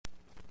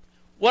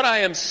What I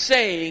am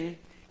saying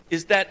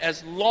is that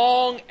as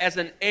long as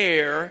an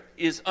heir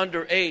is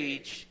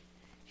underage,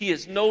 he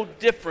is no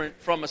different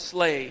from a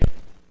slave,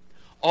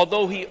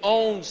 although he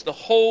owns the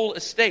whole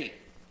estate.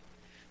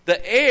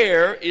 The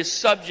heir is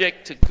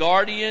subject to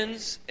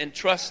guardians and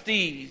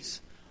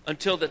trustees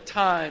until the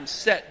time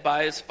set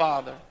by his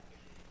father.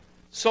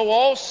 So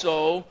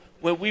also,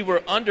 when we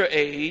were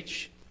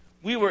underage,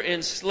 we were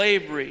in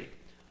slavery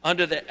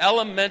under the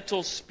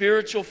elemental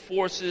spiritual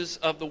forces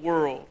of the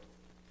world.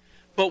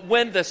 But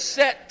when the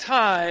set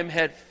time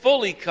had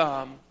fully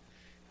come,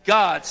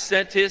 God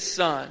sent his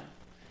Son,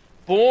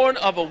 born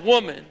of a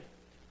woman,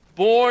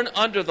 born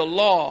under the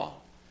law,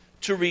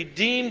 to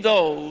redeem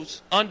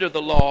those under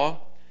the law,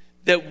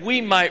 that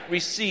we might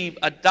receive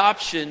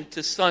adoption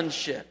to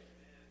sonship.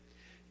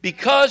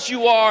 Because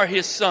you are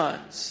his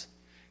sons,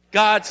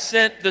 God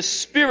sent the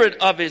Spirit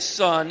of his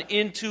Son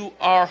into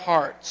our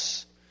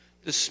hearts,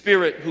 the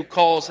Spirit who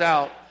calls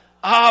out,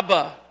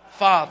 Abba,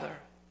 Father.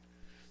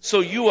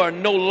 So you are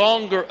no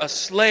longer a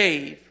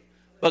slave,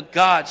 but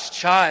God's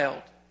child.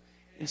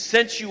 And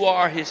since you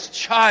are his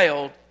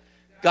child,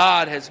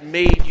 God has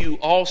made you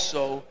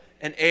also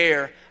an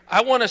heir.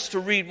 I want us to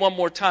read one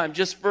more time,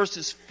 just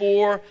verses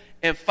 4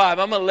 and 5.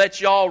 I'm going to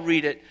let y'all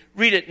read it.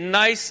 Read it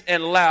nice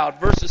and loud,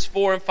 verses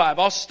 4 and 5.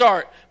 I'll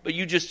start, but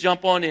you just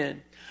jump on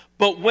in.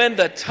 But when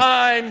the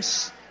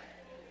times...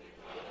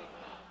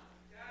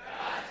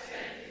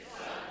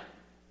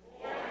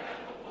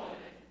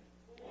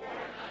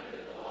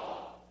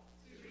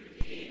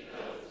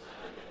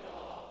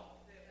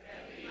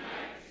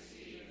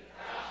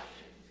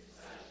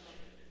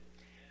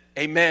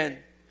 Amen.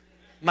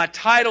 My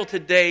title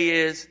today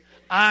is,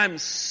 I'm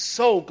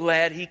so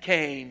glad he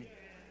came.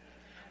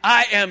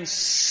 I am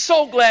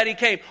so glad he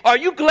came. Are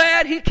you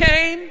glad he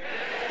came?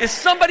 Is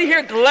somebody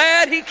here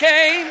glad he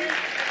came?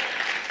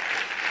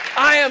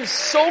 I am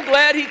so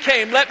glad he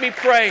came. Let me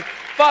pray.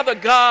 Father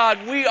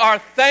God, we are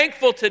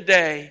thankful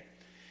today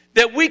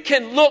that we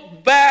can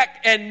look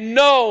back and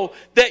know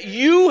that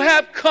you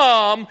have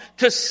come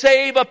to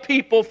save a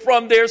people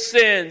from their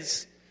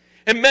sins.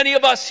 And many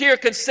of us here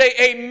can say,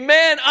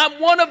 amen, I'm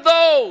one of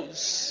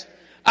those.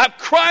 I've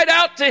cried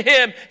out to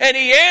him and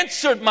he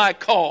answered my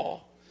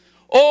call.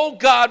 Oh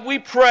God, we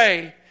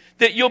pray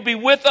that you'll be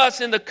with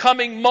us in the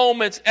coming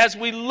moments as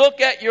we look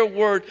at your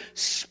word.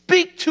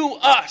 Speak to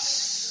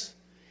us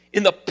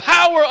in the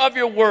power of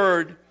your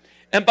word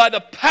and by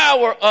the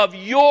power of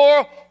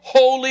your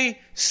Holy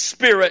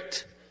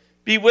Spirit.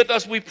 Be with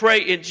us, we pray,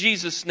 in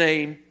Jesus'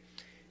 name.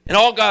 And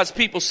all God's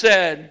people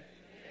said,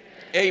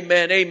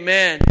 amen,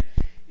 amen.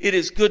 It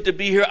is good to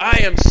be here. I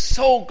am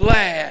so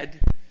glad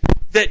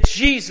that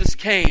Jesus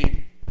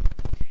came.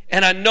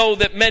 And I know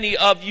that many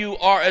of you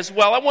are as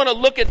well. I want to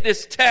look at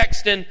this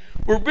text, and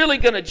we're really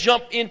going to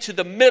jump into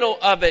the middle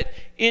of it,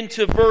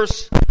 into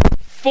verse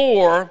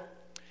 4.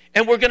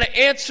 And we're going to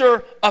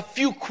answer a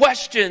few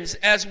questions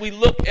as we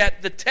look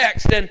at the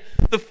text. And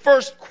the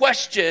first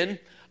question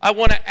I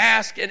want to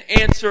ask and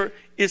answer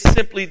is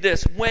simply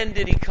this. When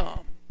did he come?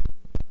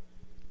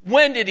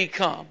 When did he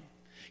come?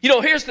 You know,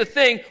 here's the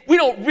thing. We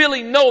don't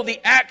really know the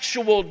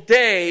actual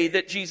day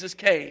that Jesus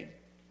came.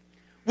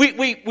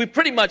 We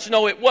pretty much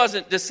know it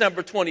wasn't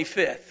December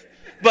 25th.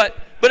 But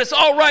it's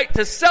all right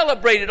to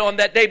celebrate it on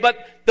that day. But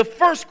the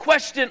first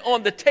question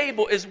on the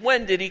table is,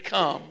 when did he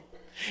come?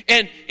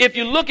 And if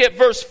you look at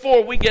verse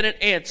 4, we get an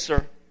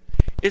answer.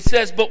 It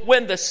says, but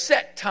when the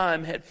set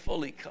time had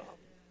fully come.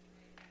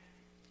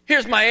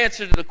 Here's my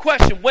answer to the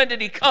question. When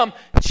did he come?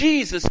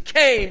 Jesus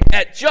came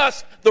at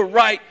just the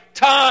right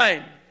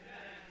time.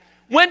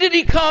 When did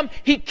he come?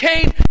 He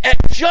came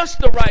at just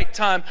the right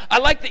time. I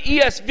like the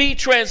ESV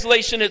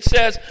translation. It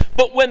says,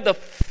 but when the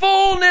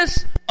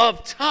fullness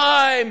of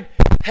time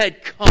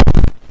had come.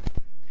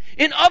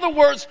 In other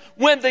words,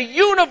 when the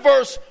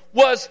universe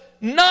was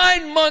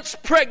 9 months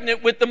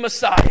pregnant with the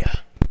Messiah.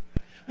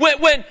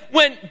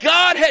 When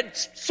God had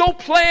so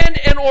planned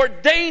and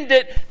ordained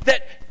it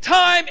that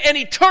time and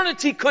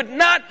eternity could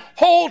not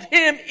hold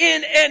him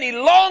in any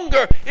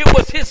longer, it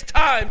was his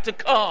time to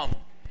come.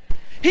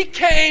 He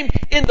came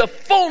in the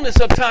fullness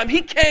of time.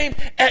 He came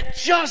at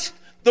just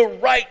the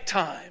right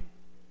time.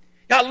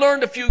 I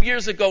learned a few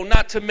years ago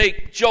not to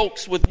make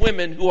jokes with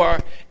women who are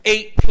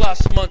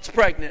 8+ months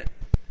pregnant.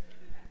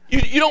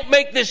 You don't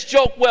make this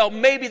joke, well,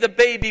 maybe the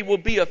baby will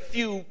be a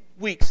few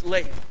weeks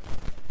late.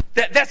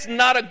 That's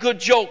not a good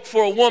joke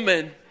for a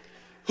woman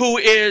who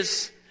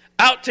is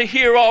out to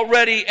here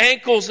already,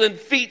 ankles and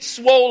feet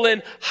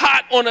swollen,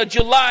 hot on a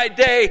July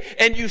day,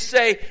 and you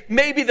say,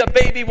 maybe the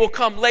baby will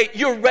come late.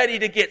 You're ready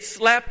to get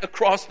slapped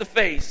across the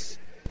face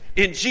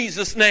in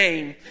Jesus'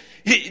 name.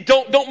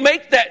 Don't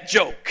make that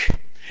joke.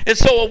 And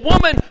so a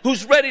woman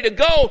who's ready to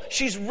go,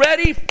 she's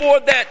ready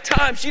for that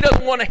time. She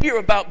doesn't want to hear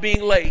about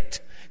being late.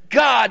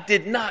 God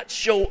did not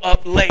show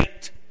up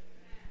late.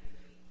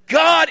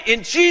 God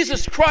in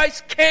Jesus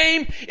Christ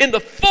came in the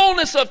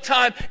fullness of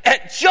time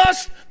at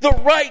just the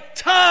right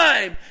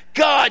time.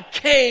 God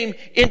came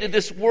into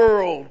this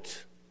world.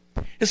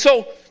 And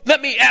so let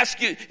me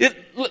ask you,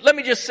 let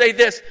me just say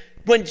this.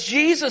 when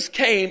Jesus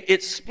came,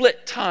 it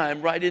split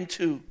time right in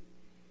two.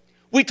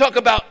 We talk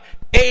about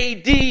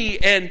AD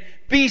and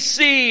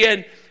BC,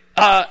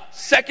 and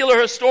secular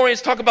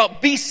historians talk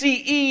about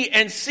BCE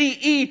and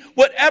CE.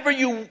 Whatever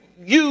you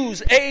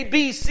use, A,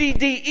 B, C,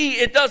 D, E,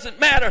 it doesn't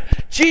matter.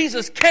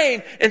 Jesus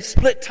came and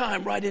split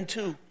time right in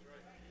two.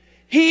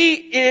 He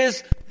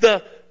is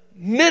the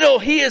middle.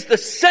 He is the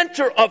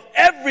center of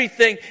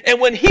everything. And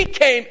when he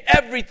came,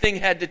 everything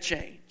had to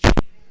change.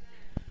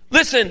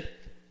 Listen,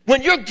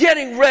 when you're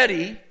getting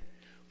ready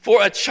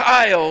for a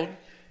child,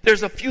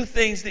 there's a few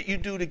things that you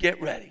do to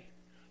get ready.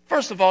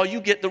 First of all,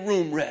 you get the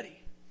room ready.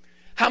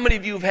 How many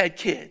of you have had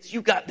kids?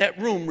 You got that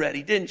room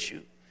ready, didn't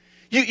you?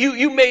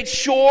 You made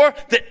sure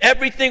that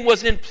everything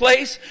was in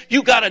place.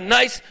 You got a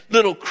nice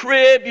little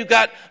crib. You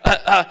got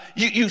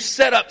you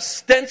set up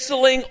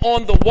stenciling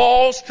on the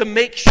walls to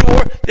make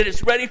sure that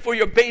it's ready for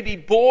your baby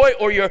boy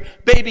or your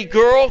baby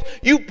girl.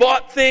 You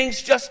bought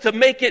things just to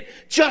make it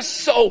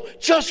just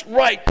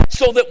right,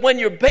 so that when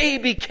your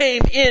baby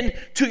came in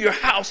to your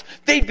house,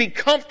 they'd be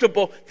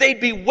comfortable,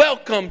 they'd be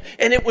welcome,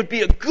 and it would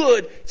be a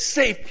good,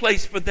 safe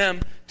place for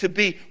them to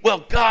be.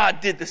 Well, God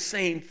did the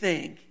same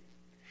thing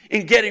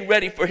in getting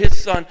ready for his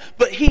son,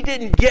 but he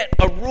didn't get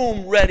a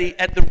room ready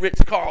at the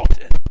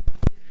Ritz-Carlton.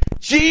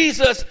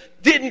 Jesus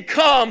didn't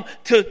come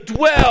to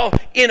dwell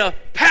in a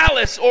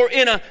palace or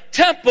in a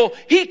temple.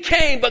 He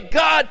came, but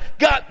God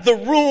got the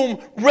room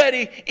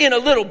ready in a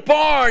little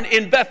barn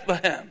in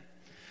Bethlehem.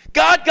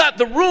 God got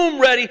the room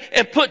ready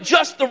and put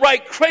just the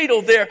right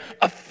cradle there,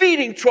 a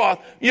feeding trough.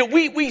 You know,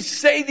 we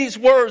say these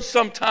words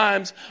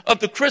sometimes of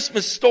the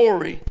Christmas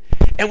story,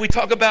 and we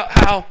talk about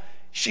how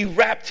she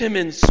wrapped him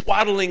in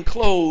swaddling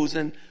clothes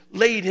and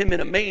laid him in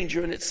a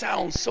manger, and it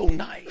sounds so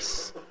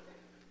nice.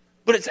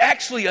 But it's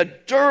actually a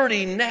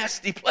dirty,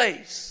 nasty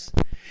place.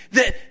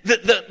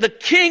 The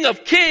King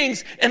of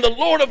Kings and the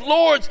Lord of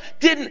Lords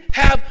didn't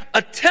have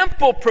a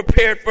temple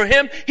prepared for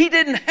him. He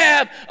didn't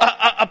have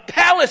a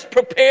palace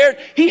prepared.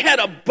 He had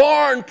a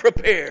barn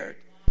prepared.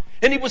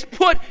 And he was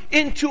put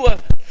into a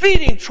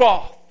feeding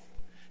trough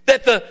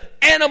that the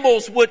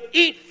animals would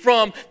eat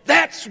from.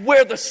 That's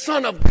where the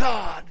Son of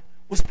God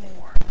was born.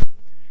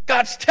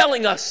 God's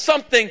telling us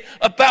something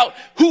about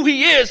who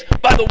he is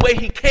by the way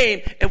he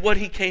came and what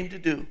he came to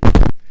do.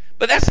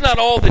 But that's not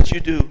all that you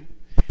do.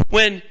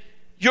 When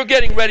you're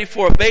getting ready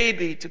for a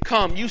baby to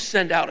come, you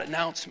send out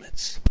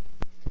announcements.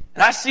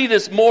 And I see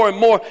this more and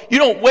more. You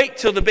don't wait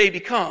till the baby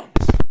comes.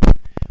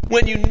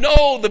 When you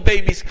know the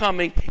baby's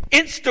coming,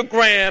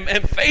 Instagram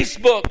and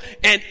Facebook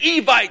and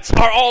Evites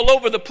are all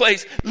over the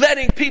place,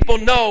 letting people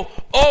know,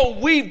 oh,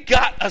 we've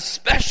got a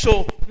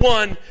special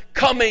one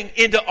coming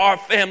into our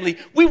family.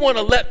 We want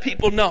to let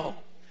people know.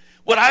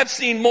 What I've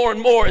seen more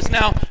and more is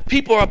now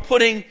people are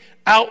putting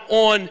out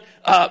on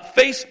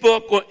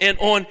Facebook and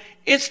on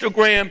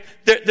Instagram,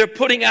 they're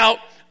putting out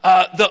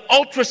the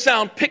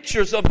ultrasound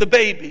pictures of the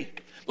baby.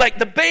 Like,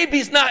 the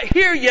baby's not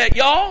here yet,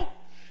 y'all.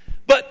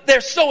 But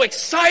they're so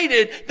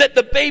excited that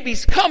the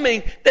baby's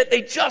coming that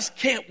they just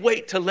can't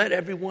wait to let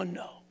everyone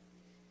know.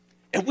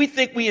 And we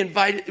think we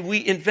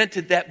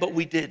invented that, but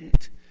we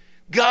didn't.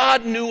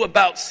 God knew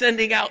about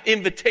sending out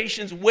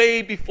invitations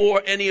way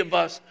before any of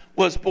us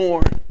was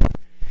born.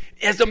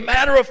 As a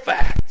matter of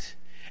fact,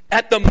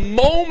 at the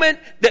moment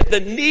that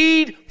the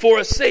need for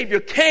a Savior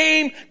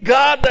came,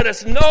 God let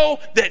us know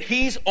that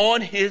he's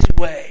on his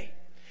way.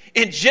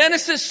 In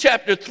Genesis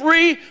chapter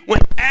 3, when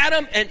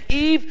Adam and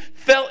Eve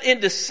fell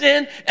into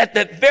sin, at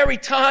that very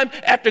time,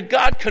 after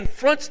God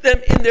confronts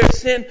them in their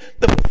sin,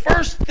 the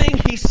first thing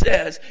he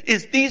says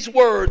is these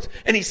words,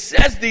 and he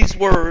says these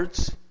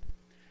words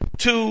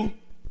to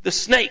the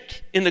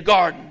snake in the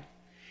garden.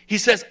 He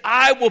says,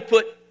 I will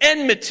put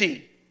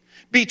enmity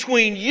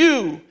between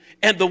you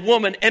and the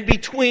woman, and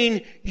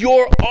between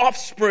your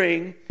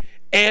offspring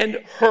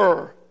and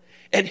her,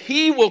 and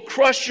he will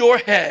crush your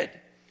head,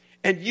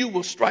 and you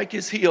will strike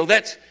his heel.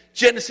 That's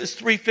Genesis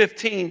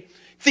 3:15.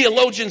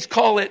 Theologians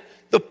call it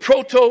the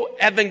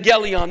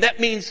proto-evangelion. That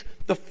means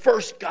the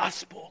first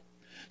gospel.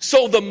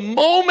 So the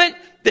moment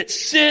that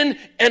sin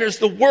enters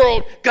the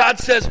world, God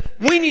says,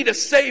 we need a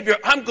Savior.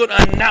 I'm going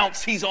to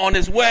announce he's on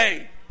his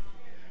way.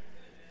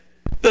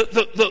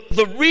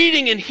 The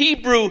reading in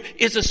Hebrew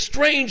is a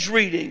strange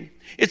reading.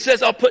 It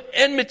says, I'll put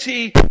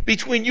enmity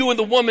between you and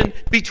the woman,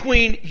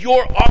 between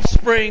your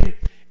offspring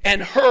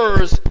and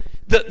hers.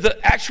 The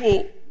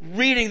actual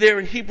reading there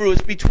in Hebrew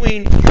is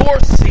between your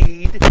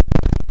seed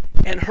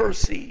and her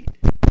seed.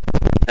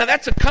 Now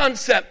that's a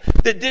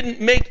concept that didn't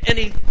make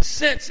any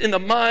sense in the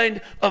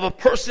mind of a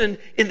person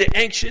in the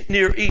ancient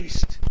Near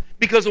East.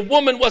 Because a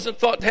woman wasn't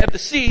thought to have the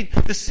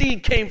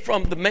seed came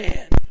from the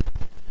man.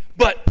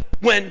 But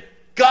when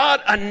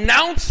God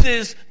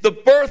announces the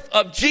birth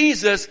of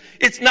Jesus,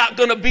 it's not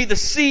going to be the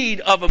seed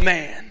of a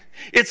man.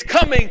 It's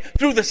coming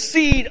through the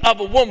seed of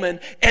a woman.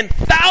 And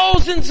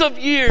thousands of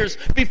years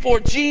before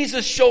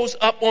Jesus shows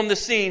up on the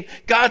scene,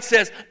 God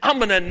says, I'm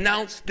going to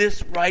announce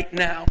this right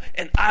now,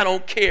 and I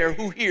don't care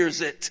who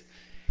hears it.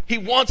 He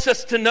wants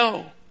us to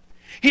know.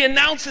 He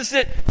announces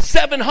it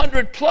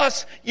 700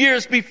 plus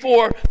years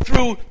before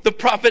through the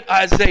prophet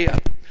Isaiah.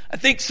 I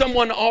think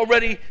someone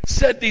already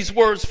said these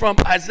words from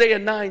Isaiah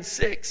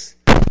 9:6.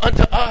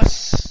 Unto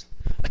us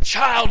a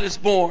child is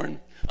born.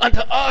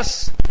 Unto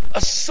us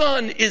a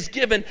son is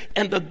given,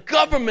 and the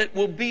government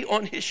will be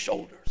on his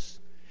shoulders.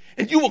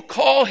 And you will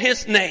call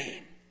his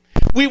name.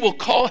 We will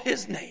call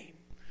his name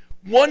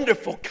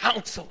Wonderful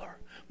Counselor,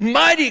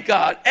 Mighty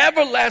God,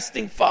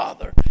 Everlasting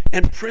Father,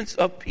 and Prince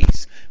of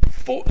Peace.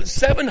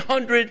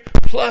 700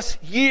 plus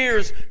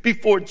years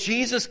before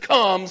Jesus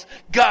comes,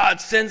 God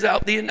sends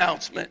out the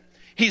announcement.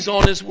 He's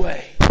on his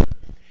way.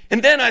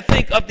 And then I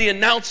think of the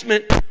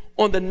announcement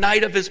on the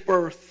night of his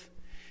birth.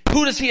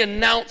 Who does he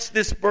announce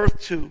this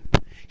birth to?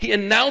 He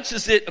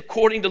announces it,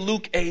 according to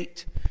Luke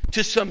 8,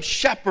 to some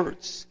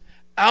shepherds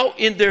out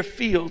in their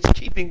fields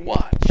keeping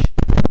watch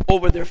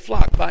over their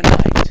flock by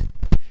night.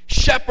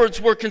 Shepherds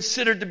were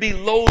considered to be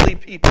lowly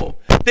people.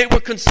 They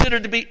were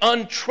considered to be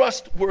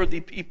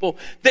untrustworthy people.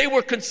 They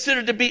were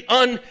considered to be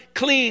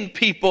unclean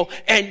people.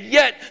 And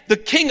yet, the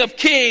King of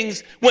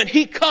Kings, when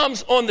he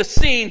comes on the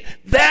scene,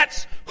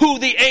 that's who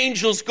the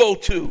angels go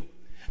to.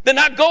 They're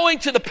not going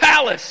to the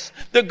palace.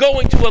 They're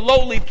going to a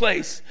lowly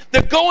place.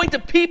 They're going to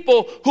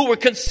people who were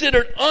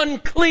considered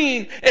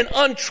unclean and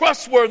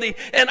untrustworthy.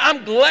 And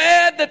I'm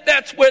glad that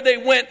that's where they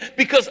went,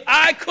 because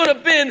I could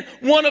have been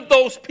one of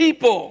those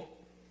people.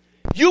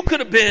 You could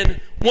have been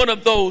one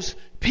of those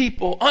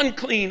people,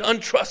 unclean,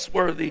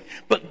 untrustworthy.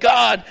 But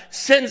God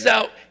sends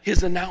out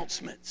his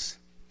announcements.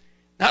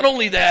 Not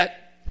only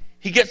that,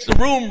 he gets the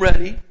room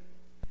ready.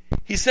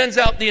 He sends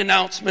out the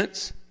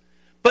announcements.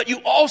 But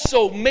you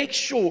also make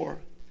sure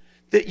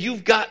that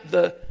you've got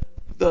the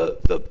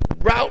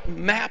route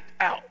mapped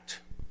out,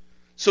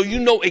 so you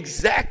know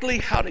exactly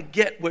how to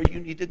get where you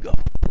need to go.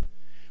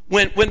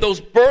 When those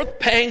birth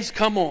pangs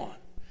come on,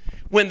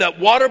 when the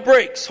water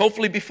breaks,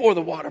 hopefully before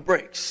the water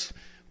breaks,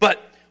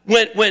 but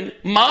when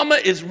mama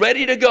is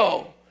ready to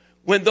go,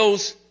 when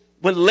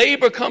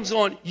labor comes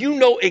on, you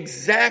know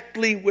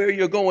exactly where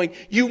you're going.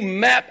 You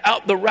map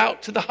out the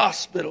route to the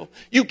hospital.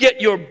 You get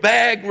your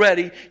bag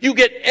ready. You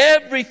get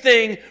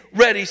everything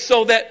ready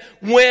so that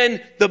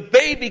when the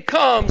baby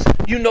comes,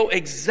 you know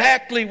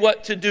exactly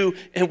what to do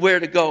and where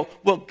to go.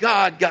 Well,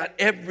 God got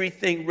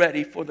everything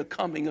ready for the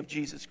coming of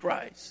Jesus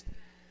Christ.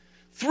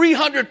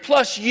 300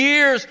 plus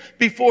years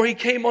before he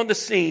came on the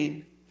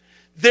scene,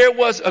 there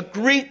was a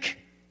Greek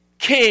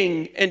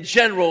king and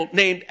general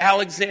named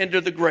Alexander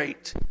the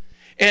Great.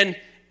 And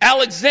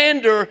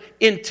Alexander,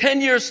 in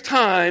 10 years'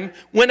 time,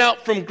 went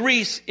out from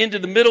Greece into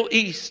the Middle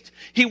East.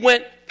 He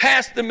went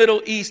past the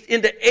Middle East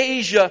into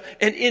Asia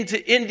and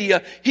into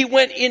India. He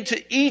went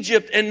into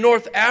Egypt and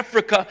North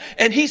Africa,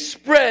 and he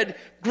spread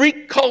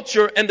Greek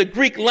culture and the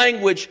Greek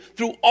language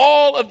through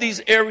all of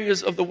these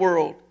areas of the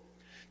world.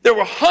 There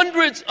were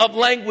hundreds of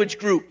language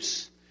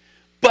groups,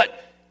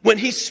 but when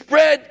he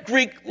spread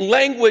Greek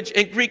language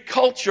and Greek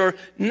culture,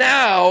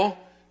 now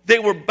they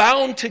were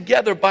bound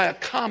together by a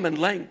common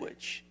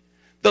language,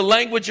 the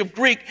language of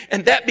Greek,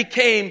 and that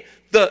became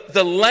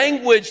the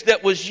language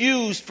that was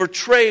used for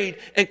trade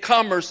and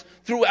commerce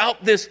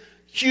throughout this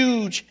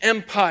huge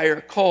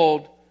empire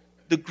called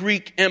the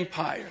Greek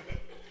Empire.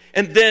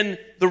 And then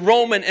the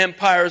Roman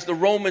Empire, as the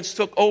Romans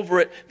took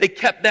over it, they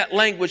kept that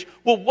language.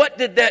 Well, what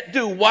did that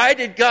do? Why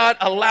did God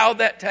allow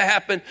that to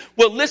happen?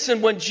 Well,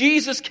 listen, when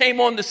Jesus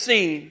came on the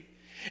scene,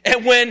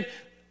 and when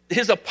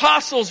his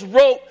apostles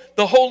wrote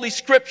the Holy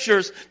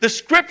Scriptures, the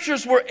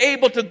Scriptures were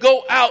able to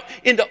go out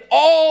into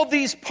all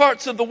these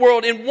parts of the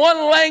world in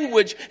one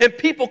language, and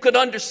people could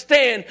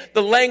understand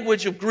the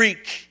language of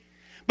Greek.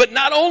 But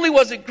not only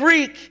was it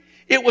Greek,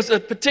 it was a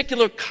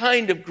particular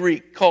kind of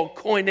Greek called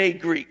Koine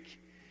Greek.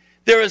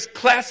 There is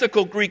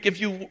classical Greek.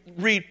 If you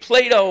read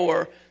Plato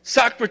or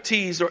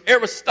Socrates or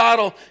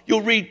Aristotle,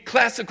 you'll read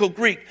classical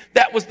Greek.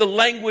 That was the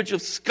language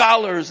of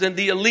scholars and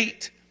the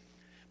elite.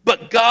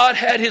 But God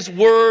had his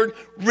word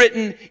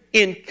written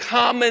in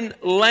common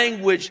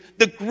language,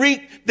 the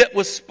Greek that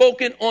was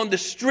spoken on the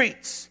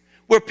streets,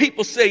 where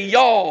people say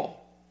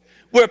y'all,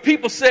 where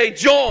people say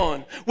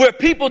John, where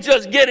people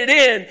just get it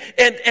in,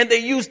 and they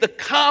use the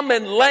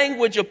common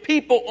language of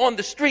people on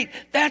the street.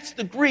 That's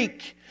the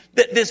Greek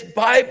that this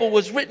Bible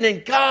was written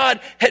in. God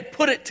had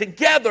put it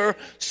together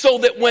so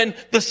that when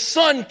the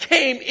Son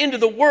came into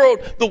the world,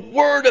 the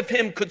word of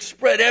him could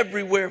spread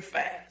everywhere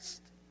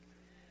fast.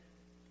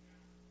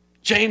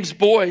 James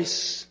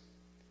Boyce,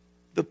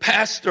 the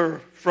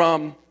pastor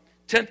from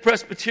 10th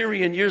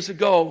Presbyterian years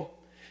ago,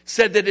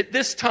 said that at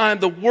this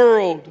time the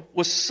world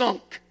was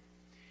sunk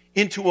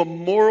into a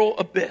moral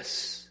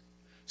abyss,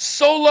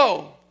 so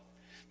low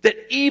that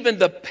even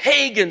the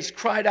pagans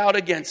cried out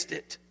against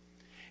it,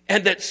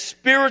 and that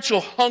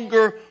spiritual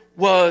hunger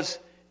was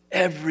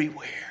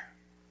everywhere.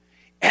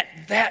 At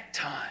that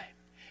time,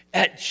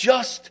 at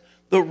just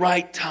the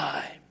right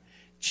time,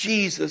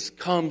 Jesus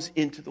comes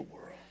into the world.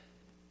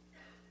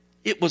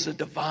 It was a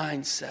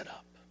divine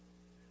setup.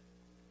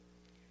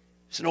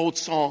 It's an old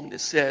song that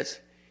says,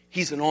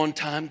 he's an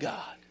on-time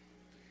God.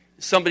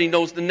 Somebody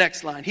knows the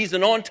next line. He's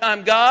an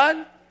on-time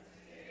God.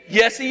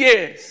 Yes, he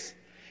is.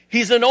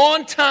 He's an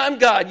on-time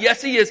God.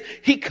 Yes, he is.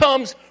 He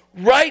comes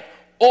right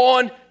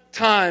on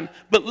time.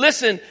 But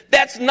listen,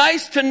 that's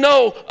nice to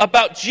know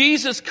about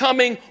Jesus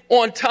coming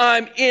on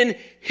time in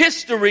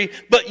history,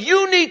 but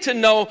you need to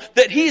know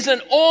that he's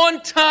an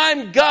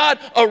on-time God,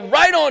 a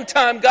right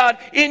on-time God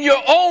in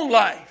your own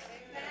life.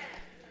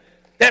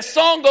 That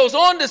song goes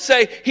on to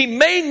say, he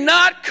may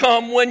not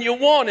come when you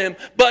want him,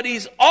 but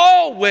he's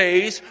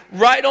always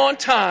right on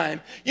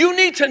time. You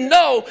need to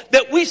know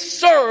that we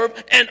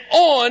serve an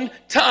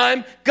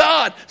on-time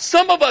God.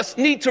 Some of us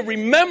need to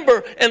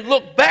remember and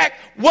look back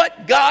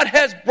what God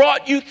has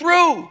brought you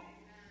through.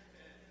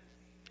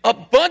 A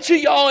bunch of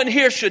y'all in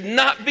here should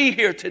not be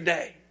here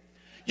today.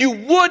 You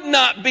would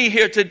not be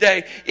here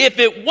today if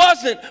it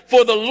wasn't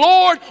for the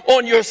Lord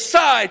on your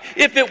side,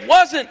 if it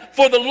wasn't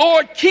for the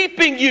Lord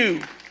keeping you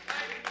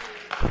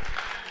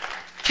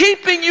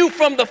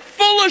from the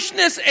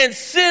foolishness and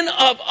sin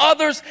of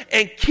others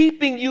and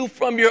keeping you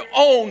from your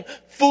own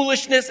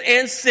foolishness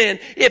and sin.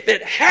 If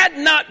it had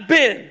not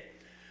been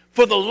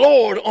for the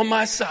Lord on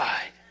my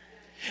side.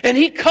 And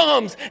he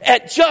comes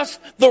at just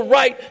the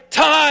right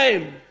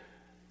time.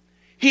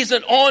 He's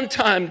an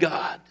on-time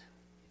God.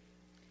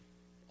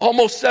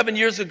 Almost 7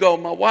 years ago,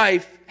 my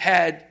wife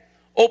had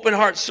open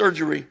heart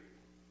surgery.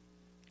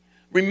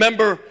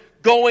 Remember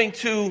going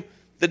to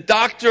the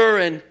doctor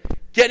and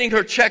getting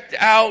her checked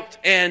out,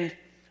 and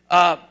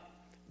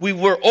we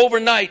were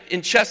overnight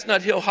in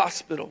Chestnut Hill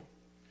Hospital.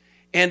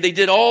 And they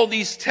did all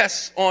these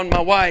tests on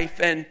my wife,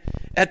 and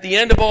at the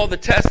end of all the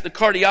tests, the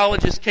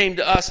cardiologist came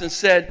to us and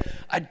said,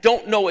 I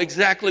don't know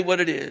exactly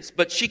what it is,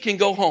 but she can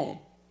go home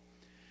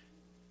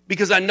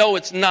because I know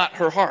it's not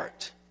her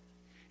heart.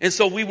 And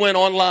so we went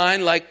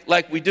online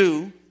like we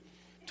do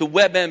to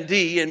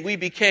WebMD, and we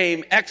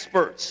became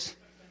experts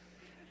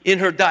in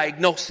her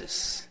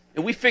diagnosis.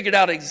 And we figured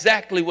out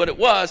exactly what it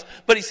was.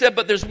 But he said,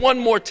 but there's one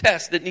more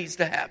test that needs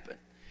to happen.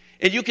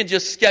 And you can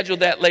just schedule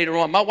that later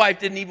on. My wife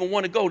didn't even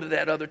want to go to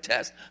that other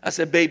test. I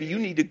said, baby, you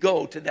need to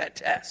go to that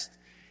test.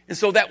 And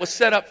so that was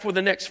set up for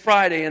the next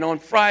Friday. And on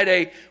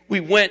Friday, we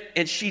went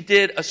and she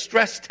did a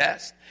stress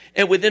test.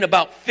 And within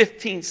about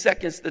 15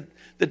 seconds,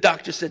 the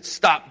doctor said,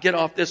 stop, get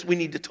off this. We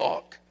need to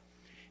talk.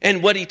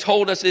 And what he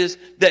told us is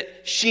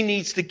that she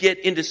needs to get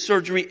into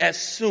surgery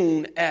as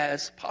soon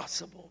as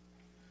possible.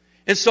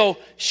 And so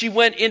she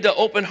went into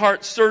open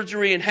heart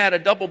surgery and had a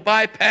double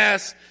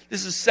bypass.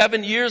 This is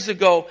 7 years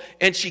ago.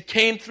 And she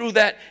came through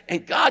that.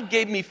 And God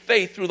gave me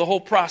faith through the whole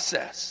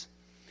process.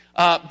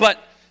 But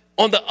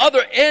on the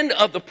other end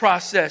of the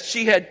process,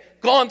 she had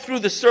gone through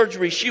the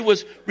surgery. She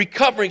was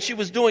recovering. She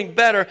was doing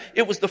better.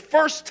 It was the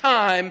first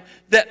time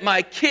that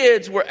my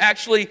kids were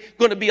actually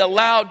going to be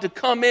allowed to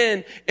come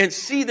in and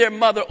see their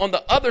mother on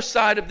the other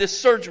side of this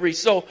surgery.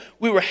 So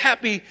we were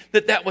happy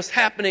that that was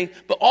happening.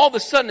 But all of a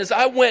sudden, as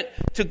I went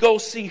to go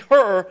see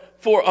her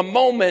for a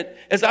moment,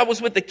 as I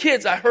was with the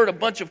kids, I heard a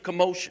bunch of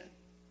commotion.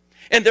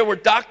 And there were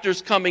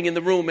doctors coming in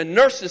the room and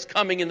nurses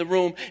coming in the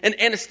room and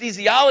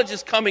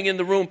anesthesiologists coming in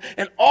the room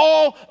and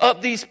all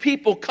of these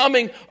people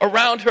coming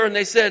around her. And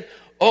they said,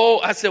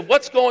 I said,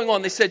 what's going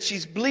on? They said,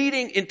 she's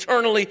bleeding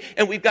internally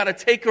and we've got to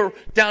take her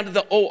down to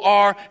the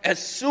OR as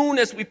soon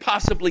as we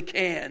possibly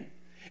can.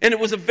 And it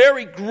was a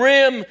very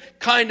grim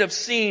kind of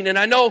scene. And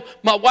I know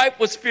my wife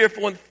was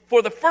fearful. And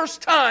for the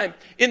first time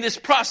in this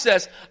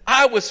process,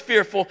 I was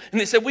fearful. And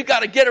they said, we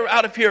got to get her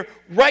out of here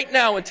right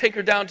now and take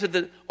her down to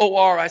the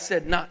OR. I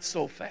said, not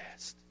so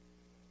fast.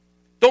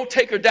 Don't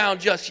take her down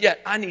just yet.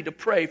 I need to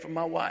pray for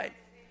my wife.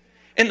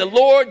 And the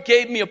Lord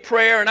gave me a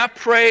prayer, and I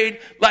prayed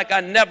like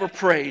I never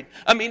prayed.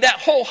 I mean, that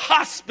whole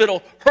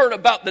hospital heard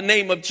about the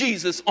name of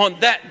Jesus on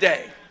that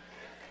day.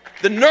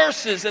 The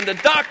nurses and the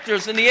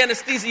doctors and the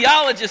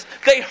anesthesiologists,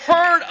 they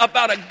heard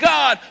about a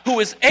God who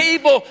is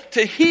able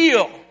to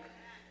heal.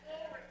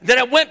 Then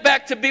I went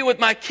back to be with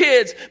my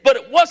kids, but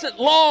it wasn't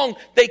long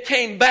they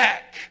came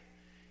back.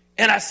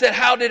 And I said,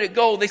 how did it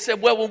go? They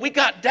said, well, when we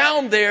got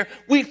down there,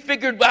 we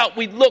figured out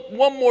we'd look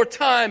one more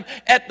time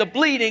at the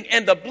bleeding,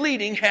 and the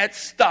bleeding had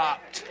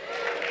stopped.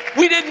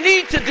 We didn't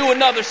need to do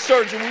another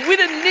surgery. We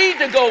didn't need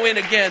to go in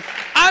again.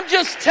 I'm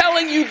just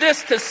telling you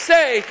this to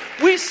say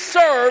we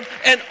serve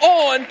an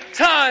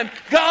on-time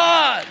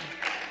God.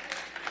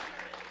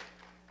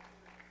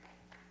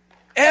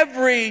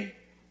 Every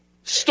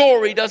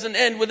story doesn't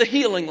end with a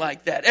healing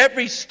like that.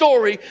 Every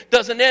story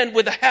doesn't end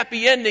with a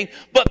happy ending.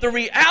 But the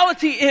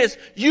reality is,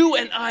 you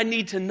and I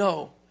need to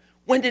know,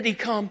 when did he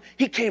come?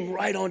 He came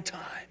right on time.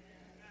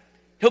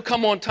 He'll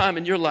come on time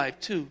in your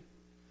life too.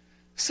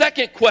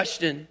 Second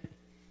question,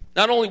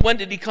 not only when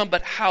did he come,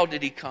 but how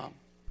did he come?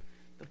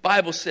 The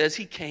Bible says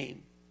he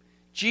came.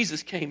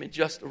 Jesus came in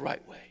just the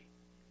right way.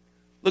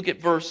 Look at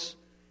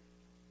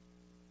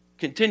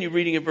continue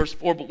reading in verse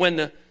 4. But when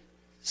the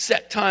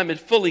set time had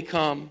fully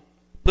come,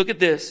 look at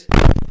this.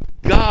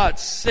 God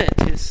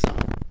sent his son,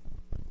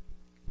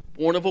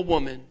 born of a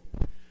woman,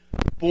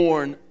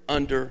 born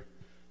under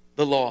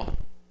the law.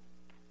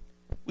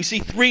 We see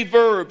three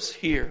verbs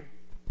here.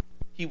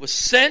 He was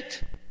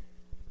sent,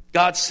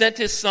 God sent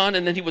his son,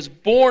 and then he was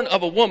born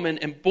of a woman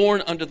and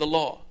born under the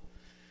law.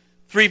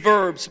 Three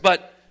verbs,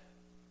 but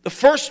the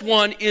first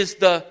one is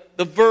the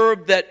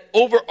verb that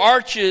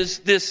overarches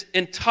this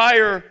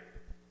entire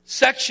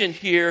section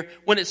here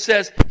when it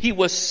says he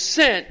was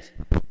sent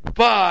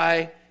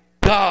by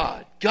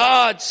God.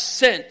 God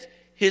sent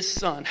his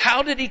son.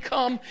 How did he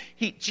come?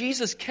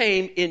 Jesus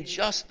came in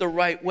just the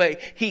right way.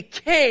 He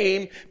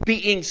came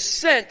being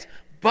sent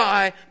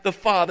by the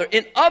Father.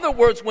 In other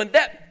words, when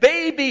that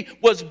baby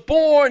was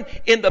born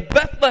in the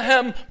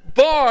Bethlehem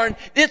barn,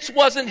 it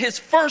wasn't his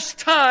first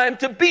time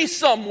to be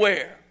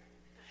somewhere.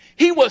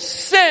 He was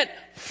sent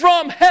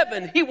from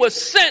heaven. He was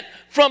sent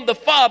from the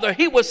Father.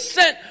 He was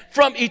sent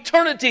from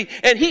eternity,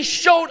 and he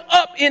showed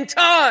up in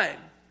time.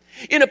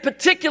 In a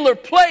particular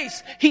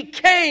place, he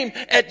came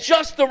at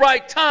just the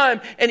right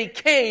time, and he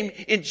came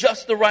in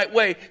just the right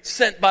way,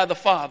 sent by the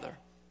Father.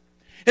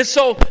 And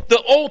so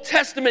the Old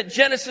Testament,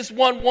 Genesis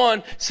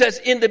 1:1 says,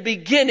 in the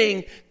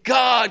beginning,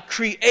 God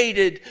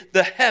created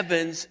the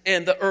heavens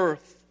and the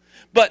earth.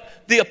 But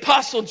the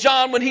Apostle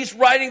John, when he's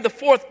writing the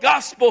fourth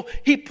gospel,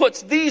 he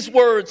puts these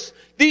words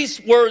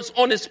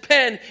on his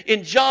pen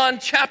in John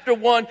chapter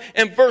 1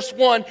 and verse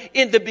 1.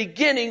 In the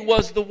beginning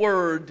was the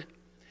Word,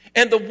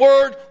 and the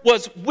Word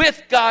was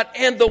with God,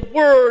 and the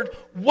Word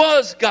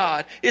was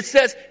God. It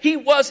says he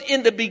was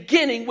in the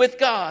beginning with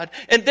God.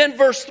 And then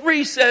verse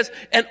 3 says,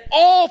 and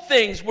all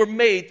things were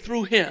made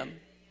through him.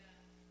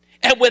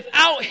 And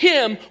without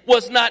him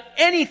was not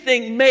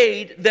anything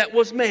made that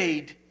was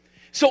made.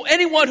 So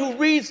anyone who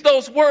reads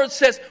those words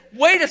says,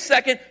 wait a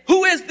second,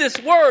 who is this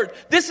Word?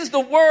 This is the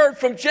Word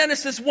from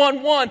Genesis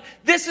 1:1.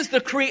 This is the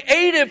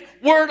creative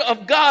Word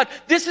of God.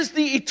 This is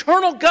the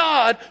eternal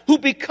God who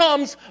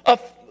becomes a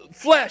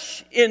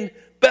flesh in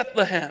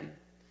Bethlehem.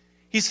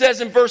 He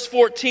says in verse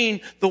 14,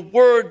 the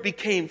Word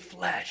became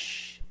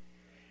flesh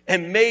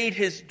and made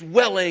his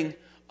dwelling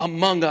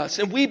among us.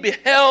 And we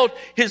beheld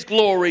his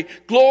glory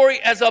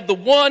as of the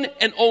one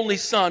and only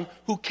Son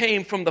who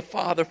came from the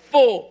Father,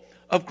 full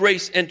of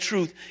grace and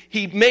truth.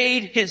 He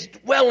made his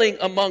dwelling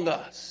among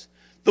us.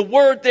 The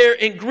word there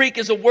in Greek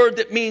is a word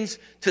that means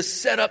to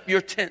set up your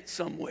tent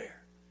somewhere.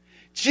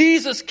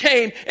 Jesus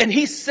came and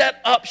he set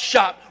up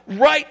shop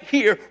right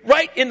here,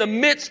 right in the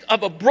midst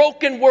of a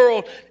broken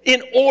world,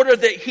 in order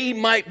that he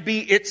might be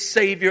its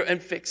Savior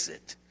and fix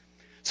it.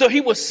 So he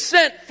was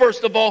sent,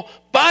 first of all,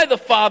 by the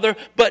Father,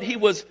 but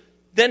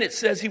then it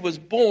says he was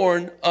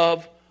born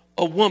of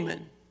a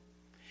woman.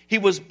 He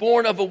was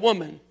born of a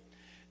woman.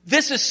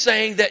 This is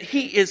saying that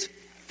he is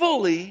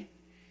fully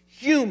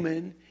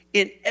human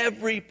in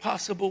every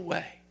possible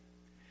way.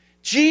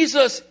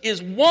 Jesus is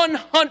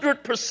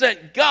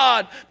 100%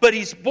 God, but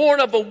he's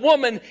born of a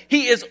woman.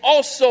 He is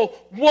also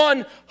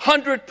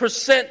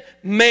 100%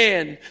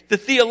 man. The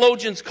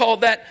theologians call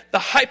that the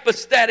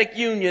hypostatic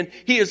union.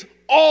 He is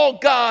all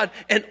God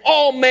and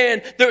all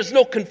man. There's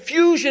no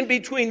confusion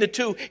between the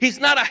two. He's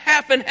not a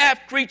half and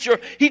half creature.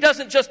 He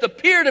doesn't just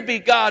appear to be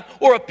God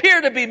or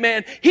appear to be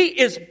man. He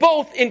is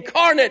both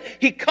incarnate.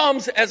 He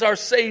comes as our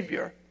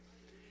Savior.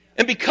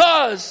 And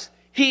because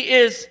he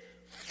is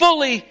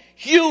fully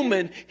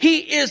human, he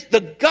is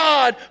the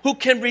God who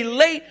can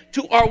relate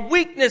to our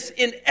weakness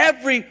in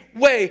every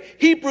way.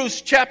 Hebrews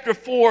chapter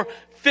 4,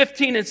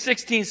 15 and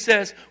 16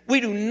 says,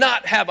 we do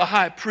not have a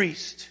high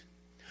priest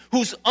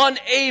who's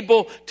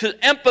unable to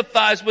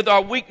empathize with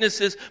our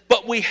weaknesses,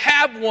 but we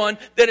have one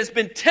that has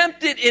been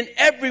tempted in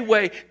every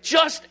way,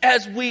 just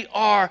as we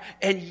are,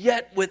 and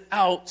yet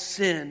without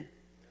sin.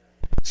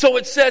 So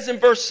it says in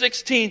verse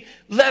 16,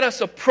 let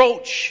us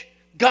approach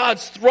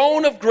God's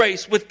throne of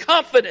grace with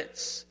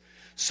confidence,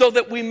 so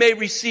that we may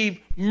receive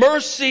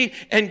mercy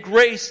and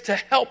grace to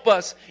help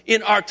us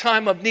in our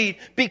time of need.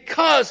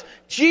 Because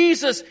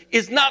Jesus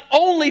is not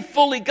only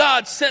fully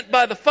God, sent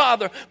by the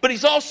Father, but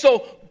he's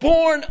also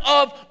born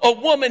of a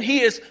woman.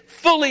 He is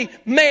fully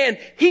man.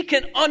 He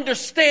can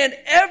understand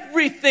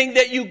everything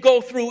that you go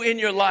through in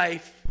your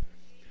life.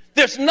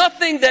 There's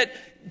nothing that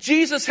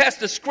Jesus has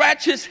to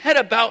scratch his head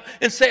about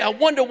and say, I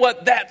wonder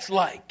what that's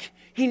like.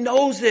 He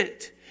knows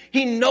it.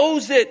 He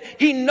knows it.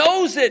 He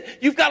knows it.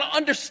 You've got to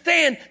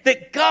understand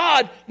that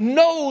God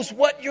knows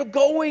what you're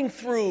going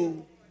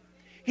through.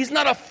 He's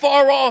not a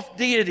far-off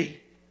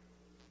deity.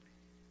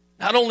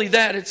 Not only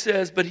that, it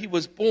says, but he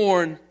was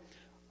born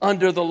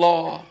under the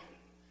law.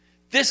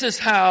 This is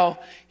how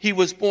he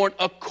was born,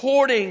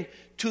 according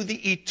to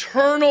the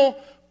eternal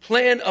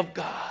plan of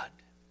God.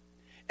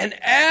 And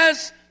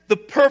as the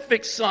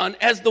perfect Son,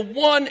 as the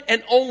one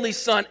and only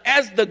Son,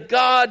 as the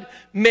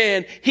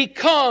God-man, he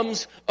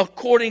comes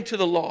according to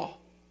the law.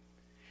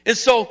 And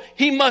so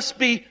he must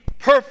be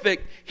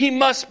perfect. He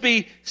must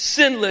be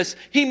sinless.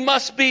 He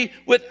must be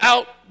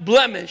without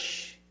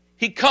blemish.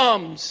 He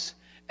comes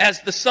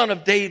as the Son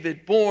of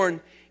David,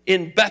 born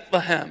in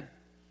Bethlehem.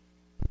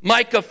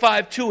 Micah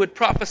 5:2 had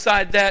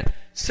prophesied that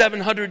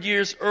 700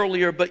 years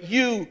earlier. But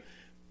you,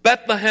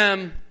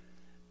 Bethlehem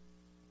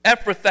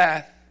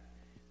Ephrathah,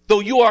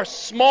 though you are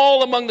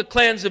small among the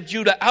clans of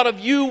Judah, out of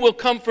you will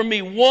come from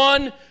me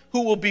one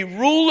who will be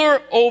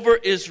ruler over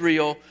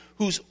Israel,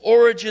 whose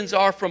origins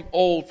are from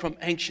old, from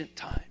ancient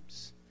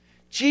times.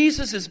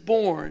 Jesus is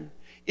born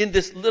in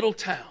this little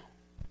town.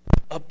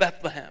 of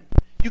Bethlehem.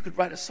 You could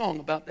write a song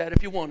about that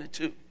if you wanted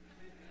to.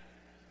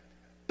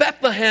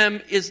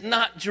 Bethlehem is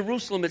not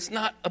Jerusalem. It's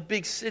not a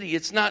big city.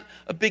 It's not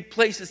a big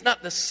place. It's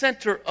not the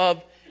center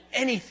of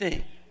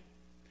anything.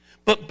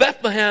 But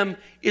Bethlehem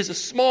is a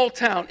small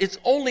town. It's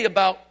only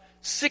about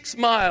 6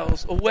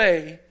 miles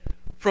away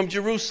from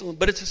Jerusalem.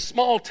 But it's a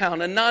small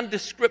town, a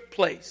nondescript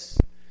place.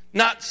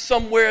 Not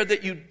somewhere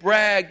that you'd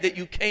brag that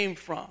you came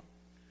from.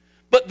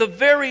 But the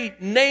very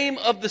name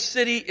of the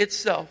city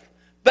itself,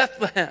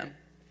 Bethlehem,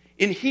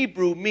 in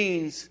Hebrew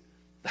means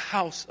the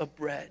house of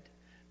bread.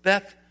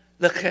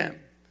 Bethlehem.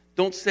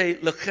 Don't say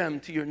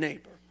lechem to your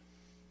neighbor.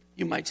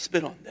 You might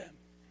spit on them.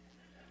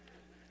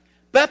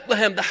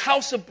 Bethlehem, the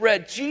house of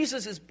bread.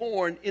 Jesus is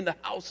born in the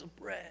house of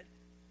bread.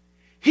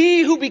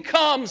 He who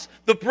becomes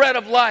the bread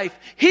of life.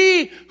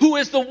 He who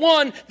is the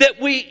one that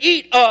we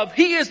eat of.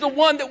 He is the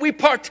one that we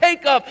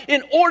partake of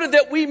in order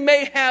that we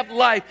may have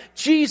life.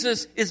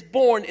 Jesus is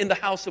born in the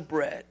house of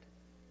bread.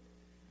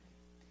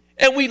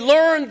 And we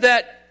learn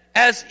that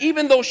as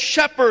even though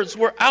shepherds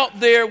were out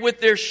there with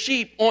their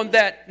sheep on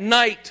that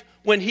night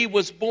when he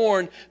was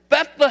born,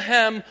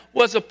 Bethlehem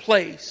was a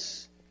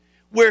place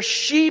where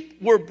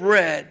sheep were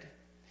bred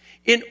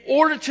in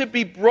order to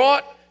be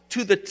brought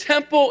to the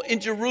temple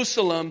in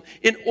Jerusalem,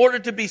 in order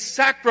to be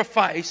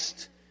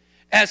sacrificed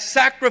as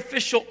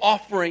sacrificial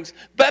offerings.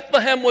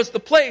 Bethlehem was the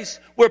place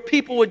where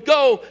people would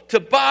go to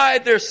buy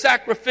their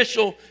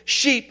sacrificial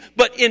sheep.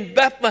 But in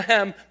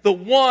Bethlehem, the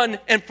one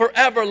and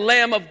forever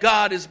Lamb of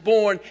God is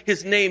born.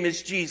 His name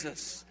is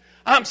Jesus.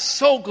 I'm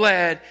so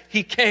glad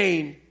he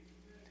came.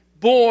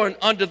 Born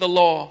under the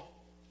law.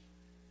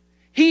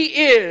 He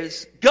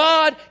is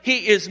God.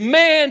 He is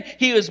man.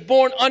 He is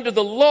born under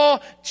the law.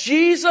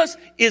 Jesus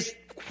is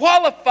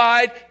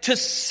qualified to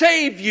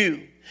save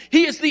you.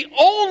 He is the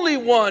only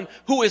one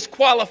who is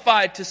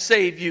qualified to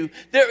save you.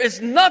 There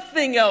is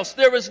nothing else.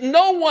 There is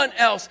no one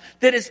else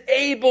that is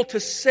able to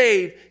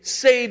save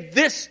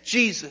this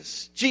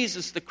Jesus,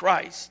 Jesus the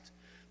Christ,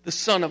 the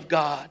Son of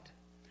God.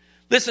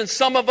 Listen,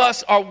 some of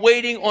us are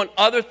waiting on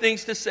other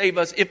things to save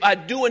us. If I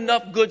do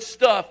enough good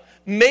stuff,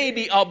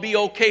 maybe I'll be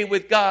okay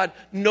with God.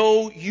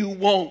 No, you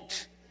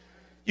won't.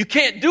 You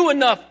can't do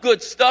enough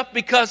good stuff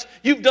because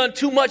you've done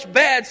too much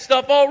bad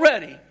stuff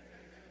already.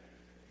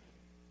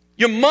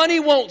 Your money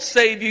won't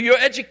save you. Your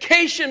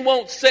education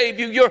won't save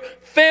you. Your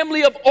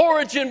family of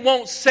origin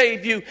won't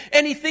save you.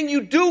 Anything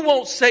you do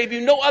won't save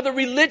you. No other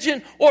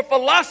religion or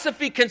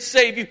philosophy can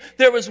save you.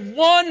 There is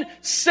one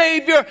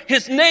Savior.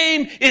 His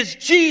name is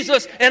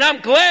Jesus, and I'm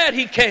glad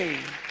he came.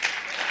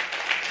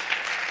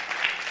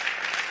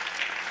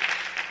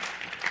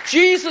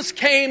 Jesus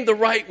came the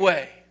right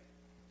way.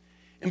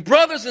 And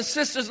brothers and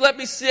sisters, let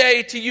me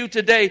say to you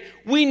today,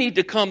 we need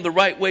to come the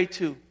right way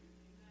too.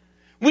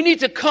 We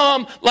need to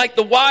come like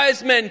the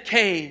wise men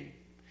came,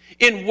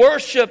 in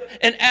worship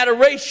and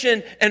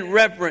adoration and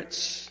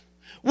reverence.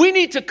 We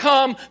need to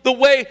come the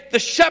way the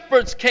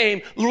shepherds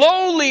came,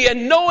 lowly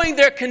and knowing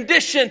their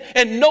condition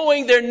and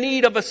knowing their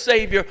need of a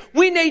Savior.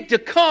 We need to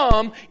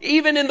come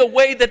even in the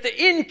way that the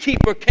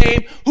innkeeper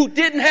came, who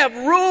didn't have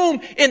room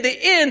in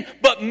the inn,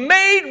 but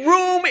made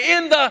room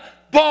in the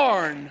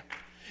barn.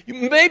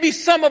 Maybe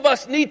some of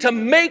us need to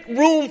make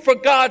room for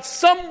God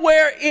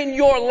somewhere in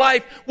your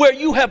life where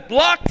you have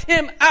blocked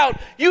him out.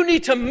 You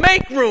need to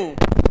make room.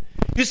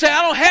 You say,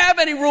 I don't have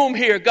any room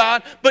here,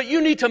 God, but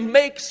you need to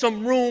make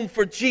some room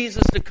for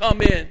Jesus to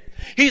come in.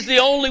 He's the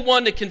only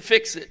one that can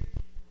fix it.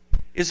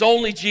 It's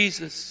only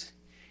Jesus.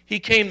 He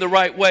came the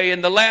right way.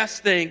 And the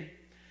last thing,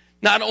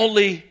 not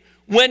only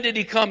when did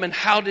he come and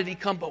how did he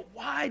come, but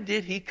why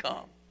did he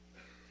come?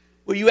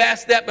 Well, you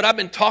asked that, but I've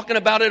been talking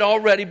about it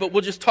already, but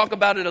we'll just talk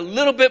about it a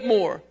little bit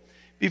more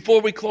before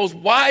we close.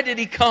 Why did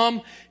he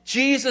come?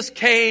 Jesus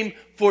came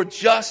for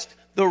just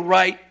the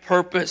right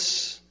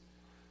purpose.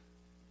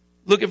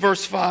 Look at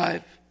verse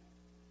 5.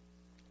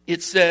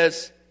 It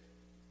says,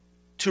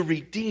 to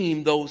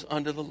redeem those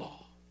under the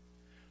law.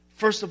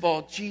 First of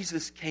all,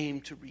 Jesus came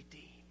to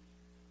redeem.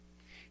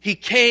 He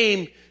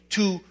came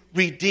to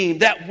redeem.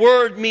 That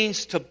word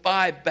means to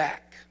buy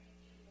back.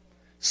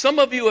 Some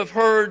of you have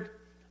heard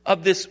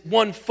of this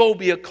one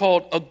phobia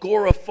called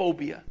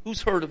agoraphobia.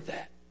 Who's heard of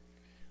that?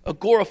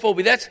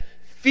 Agoraphobia. That's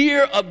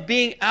fear of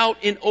being out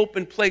in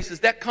open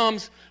places. That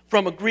comes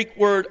from a Greek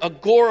word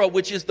agora,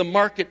 which is the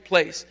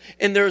marketplace.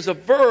 And there's a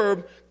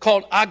verb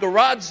called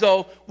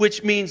agorazo,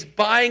 which means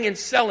buying and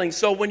selling.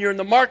 So when you're in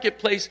the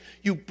marketplace,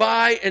 you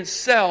buy and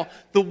sell.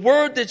 The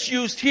word that's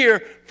used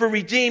here for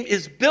redeem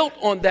is built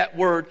on that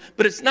word,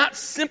 but it's not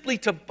simply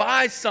to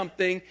buy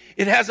something.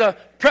 It has a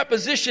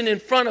preposition in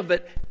front of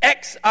it,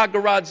 ex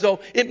agorazo.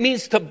 It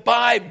means to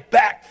buy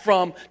back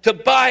from, to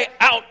buy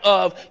out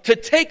of, to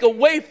take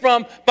away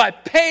from by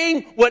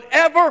paying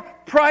whatever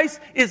price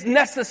is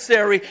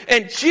necessary.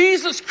 And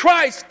Jesus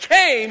Christ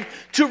came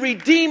to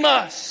redeem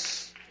us.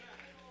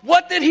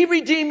 What did he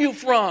redeem you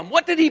from?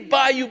 What did he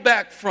buy you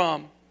back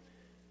from?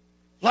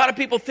 A lot of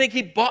people think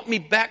he bought me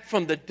back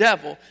from the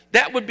devil.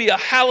 That would be a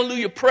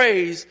hallelujah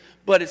praise,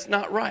 but it's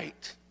not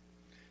right.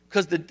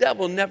 Because the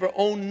devil never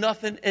owned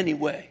nothing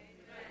anyway.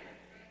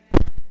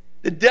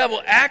 The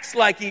devil acts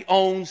like he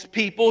owns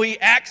people. He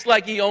acts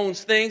like he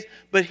owns things,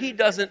 but he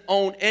doesn't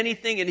own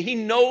anything, and he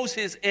knows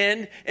his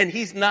end, and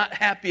he's not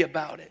happy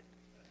about it.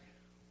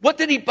 What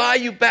did he buy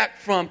you back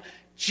from?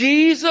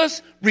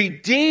 Jesus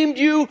redeemed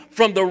you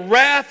from the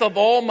wrath of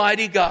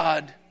Almighty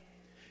God.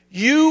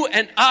 You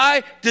and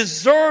I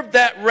deserve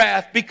that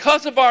wrath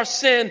because of our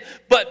sin,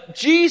 but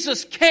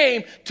Jesus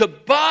came to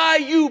buy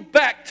you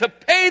back, to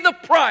pay the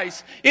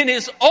price in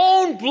his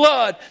own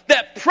blood,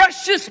 that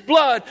precious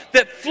blood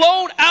that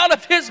flowed out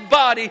of his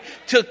body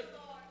to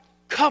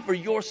cover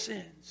your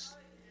sins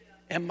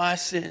and my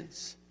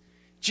sins.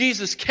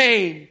 Jesus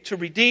came to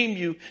redeem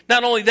you.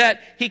 Not only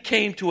that, he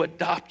came to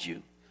adopt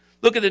you.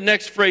 Look at the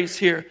next phrase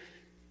here.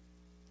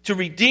 To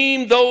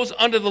redeem those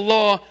under the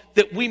law,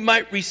 that we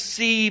might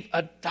receive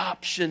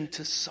adoption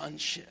to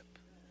sonship.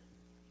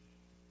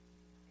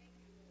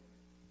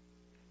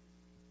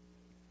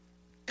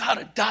 God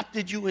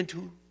adopted you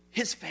into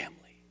his family.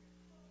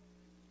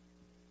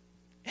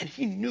 And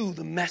he knew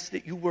the mess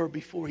that you were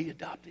before he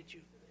adopted you.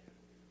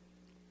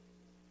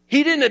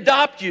 He didn't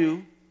adopt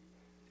you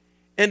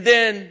and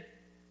then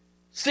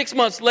 6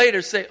 months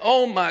later say,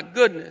 oh my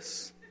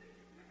goodness.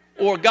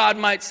 Or God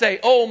might say,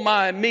 oh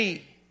my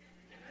me.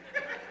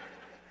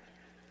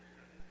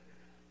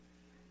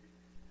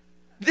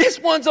 This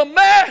one's a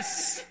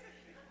mess.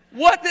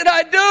 What did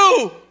I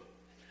do?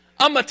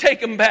 I'm going to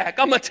take him back.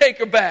 I'm going to take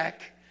her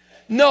back.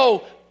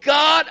 No,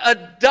 God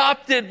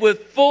adopted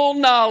with full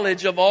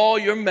knowledge of all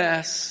your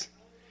mess.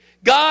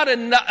 God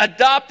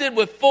adopted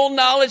with full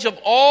knowledge of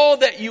all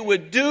that you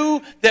would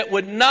do that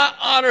would not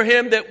honor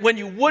him, that when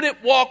you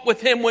wouldn't walk with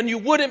him, when you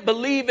wouldn't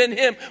believe in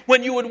him,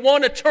 when you would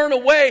want to turn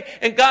away.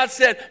 And God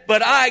said,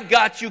 but I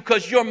got you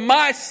because you're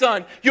my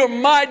son, you're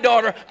my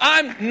daughter.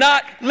 I'm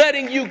not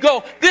letting you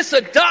go. This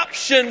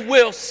adoption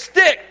will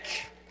stick.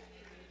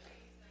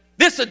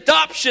 This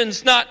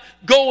adoption's not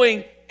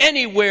going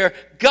anywhere.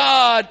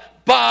 God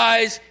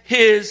buys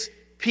his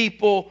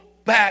people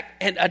back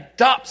and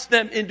adopts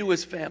them into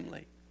his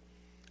family.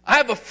 I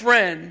have a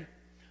friend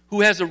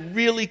who has a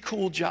really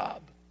cool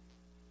job.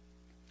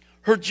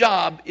 Her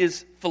job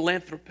is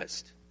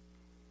philanthropist.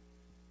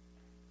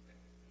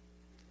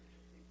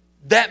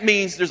 That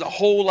means there's a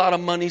whole lot of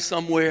money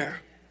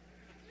somewhere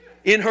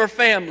in her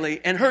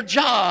family, and her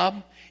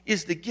job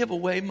is to give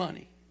away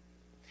money.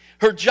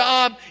 Her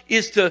job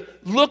is to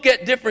look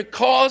at different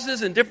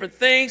causes and different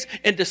things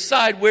and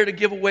decide where to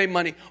give away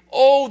money.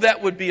 Oh,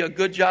 that would be a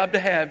good job to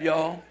have,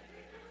 y'all.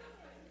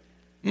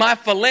 My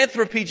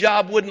philanthropy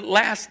job wouldn't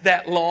last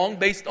that long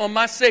based on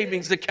my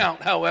savings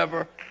account,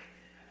 however.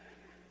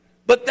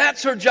 But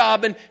that's her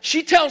job. And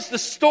she tells the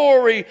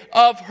story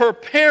of her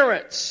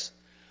parents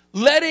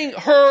letting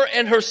her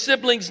and her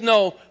siblings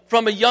know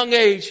from a young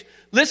age,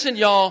 listen,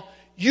 y'all,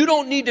 you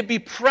don't need to be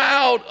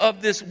proud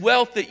of this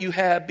wealth that you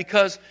have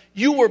because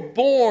you were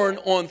born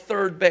on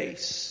third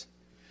base.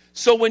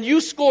 So when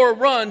you score a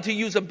run, to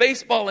use a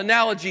baseball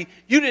analogy,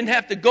 you didn't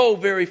have to go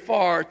very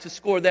far to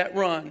score that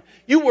run.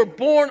 You were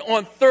born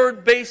on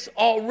third base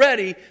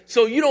already,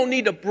 so you don't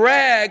need to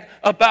brag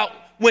about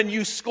when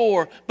you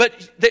score.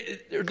 But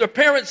their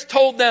parents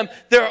told them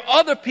there are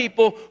other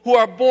people who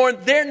are born,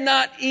 they're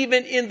not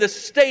even in the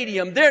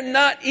stadium. They're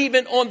not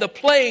even on the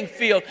playing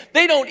field.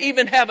 They don't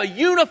even have a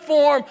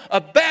uniform,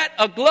 a bat,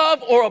 a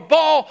glove, or a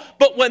ball.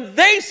 But when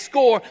they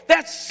score,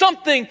 that's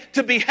something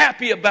to be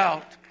happy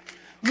about.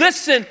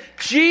 Listen,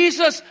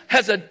 Jesus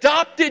has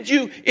adopted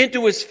you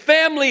into his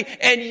family,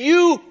 and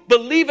you,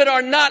 believe it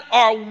or not,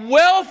 are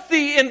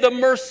wealthy in the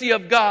mercy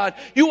of God.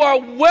 You are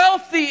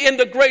wealthy in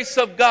the grace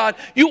of God.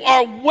 You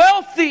are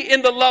wealthy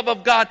in the love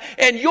of God.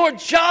 And your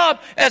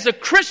job as a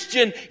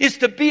Christian is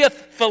to be a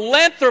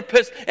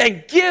philanthropist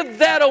and give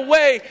that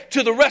away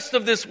to the rest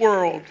of this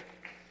world.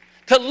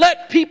 To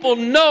let people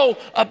know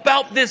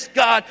about this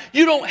God.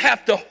 You don't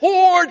have to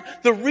hoard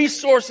the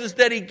resources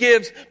that he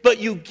gives, but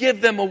you give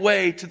them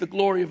away to the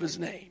glory of his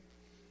name.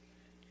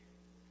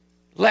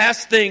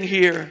 Last thing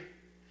here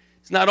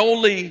is not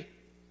only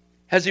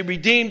has he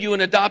redeemed you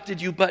and adopted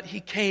you, but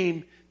he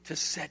came to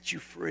set you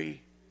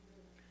free.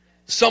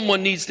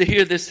 Someone needs to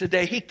hear this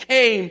today. He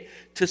came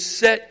to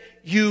set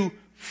you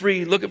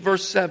free. Look at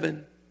verse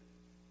 7.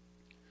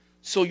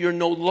 So you're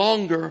no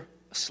longer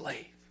a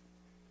slave,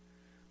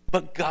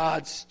 but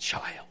God's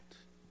child.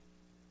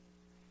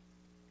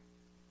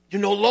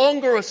 You're no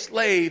longer a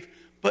slave,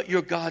 but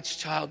you're God's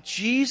child.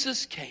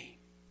 Jesus came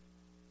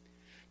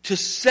to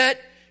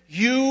set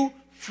you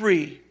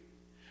free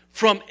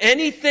from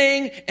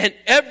anything and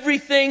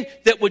everything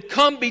that would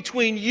come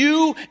between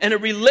you and a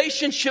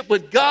relationship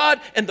with God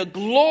and the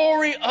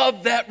glory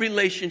of that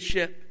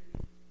relationship.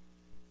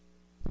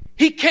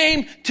 He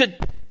came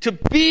to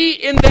be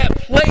in that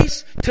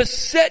place to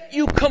set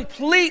you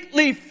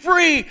completely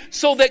free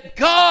so that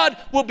God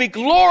will be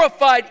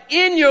glorified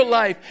in your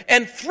life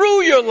and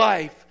through your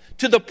life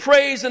to the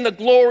praise and the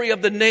glory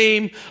of the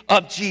name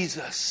of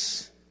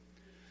Jesus.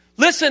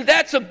 Listen,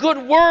 that's a good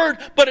word,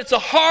 but it's a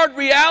hard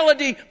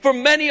reality for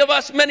many of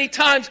us many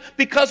times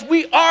because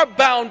we are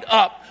bound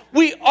up.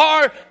 We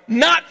are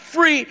not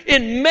free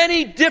in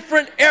many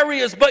different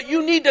areas, but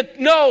you need to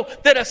know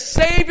that a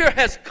Savior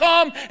has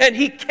come and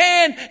He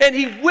can and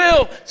He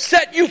will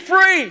set you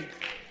free.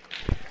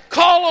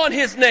 Call on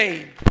His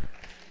name.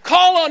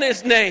 Call on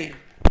His name.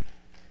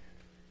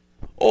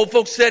 Old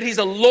folks said He's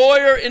a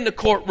lawyer in the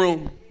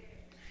courtroom.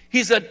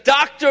 He's a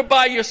doctor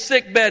by your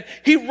sickbed.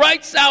 He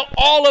writes out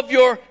all of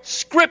your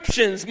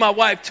scriptions, my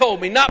wife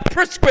told me. Not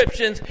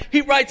prescriptions.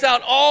 He writes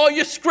out all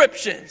your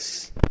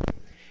scriptions.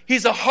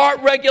 He's a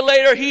heart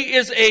regulator. He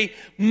is a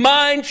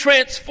mind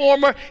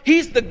transformer.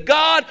 He's the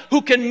God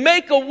who can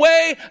make a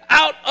way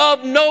out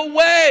of no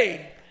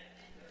way.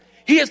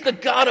 He is the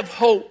God of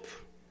hope.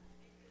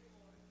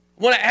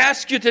 I want to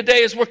ask you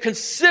today, as we're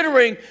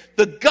considering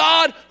the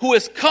God who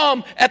has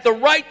come at the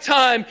right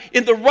time,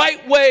 in the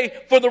right way,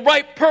 for the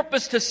right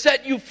purpose to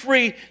set you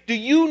free, do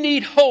you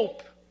need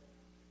hope?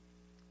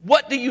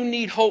 What do you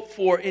need hope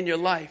for in your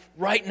life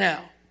right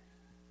now?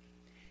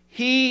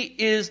 He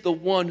is the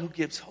one who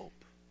gives hope.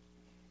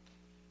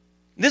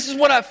 This is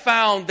what I've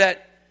found,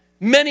 that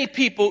many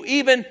people,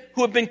 even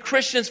who have been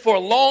Christians for a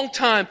long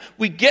time,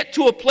 we get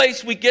to a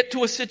place, we get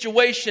to a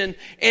situation,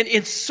 and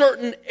in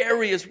certain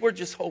areas, we're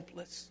just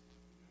hopeless.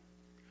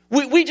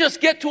 We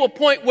just get to a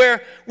point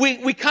where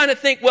we kind of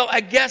think, well,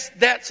 I guess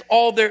that's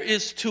all there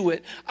is to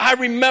it. I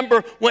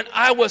remember when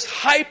I was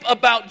hype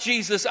about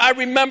Jesus. I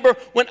remember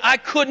when I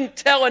couldn't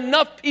tell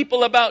enough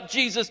people about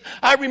Jesus.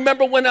 I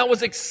remember when I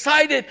was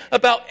excited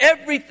about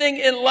everything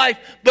in life.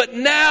 But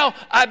now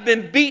I've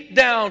been beat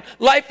down.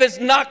 Life has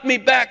knocked me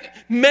back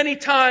many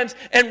times.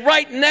 And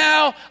right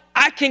now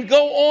I can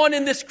go on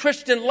in this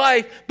Christian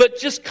life, but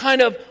just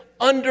kind of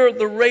under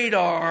the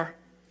radar,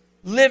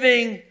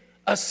 living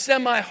a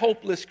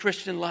semi-hopeless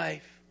Christian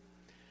life.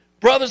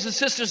 Brothers and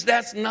sisters,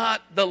 that's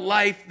not the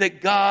life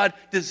that God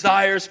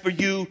desires for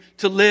you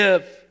to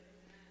live.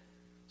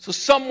 So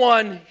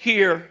someone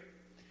here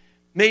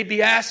may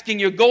be asking,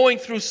 you're going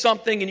through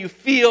something and you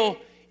feel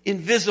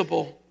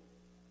invisible.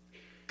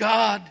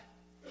 God,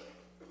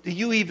 do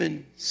you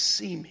even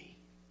see me?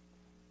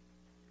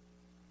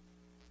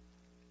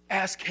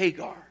 Ask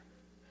Hagar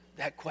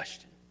that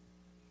question.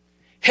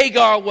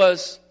 Hagar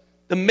was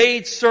the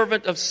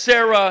maidservant of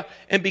Sarah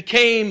and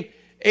became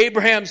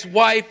Abraham's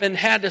wife and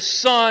had a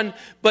son,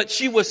 but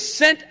she was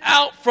sent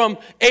out from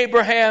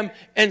Abraham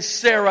and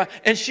Sarah,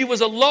 and she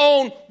was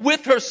alone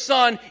with her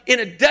son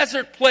in a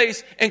desert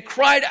place and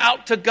cried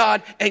out to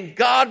God, and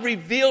God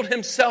revealed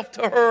Himself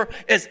to her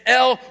as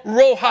El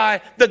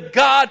Rohi, the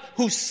God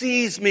who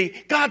sees me.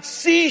 God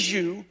sees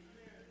you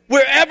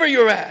wherever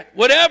you're at,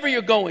 whatever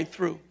you're going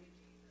through.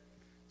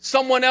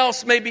 Someone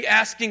else may be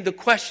asking the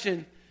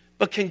question,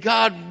 but can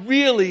God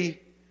really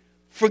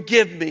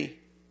forgive me?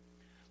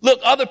 Look,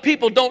 other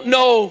people don't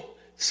know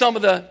some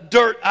of the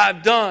dirt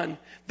I've done.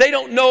 They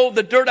don't know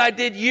the dirt I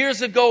did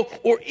years ago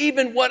or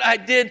even what I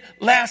did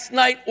last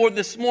night or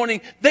this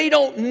morning. They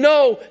don't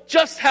know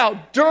just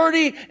how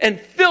dirty and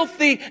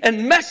filthy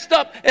and messed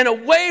up and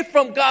away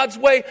from God's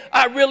way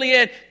I really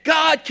am.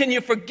 God, can you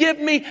forgive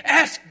me?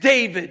 Ask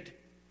David.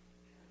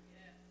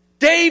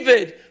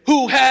 David,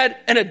 who had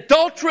an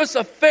adulterous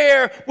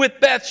affair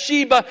with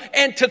Bathsheba,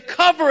 and to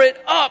cover it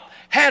up,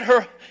 had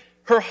her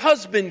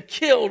husband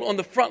killed on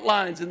the front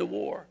lines in the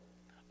war.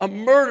 A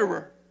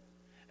murderer,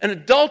 an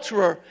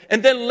adulterer,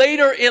 and then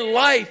later in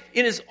life,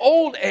 in his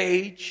old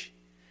age,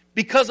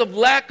 because of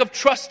lack of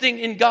trusting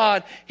in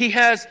God, he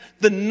has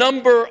the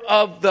number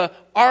of the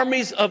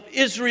armies of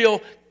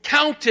Israel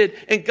counted,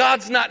 and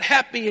God's not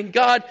happy, and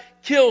God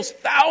kills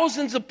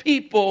thousands of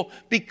people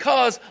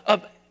because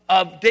of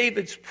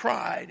David's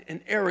pride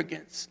and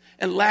arrogance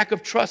and lack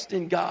of trust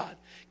in God.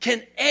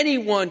 Can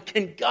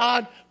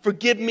God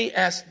forgive me?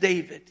 Asked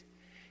David.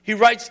 He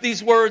writes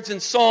these words in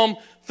Psalm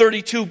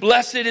 32,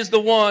 "Blessed is the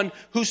one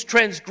whose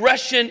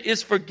transgression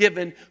is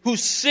forgiven,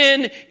 whose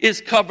sin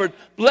is covered.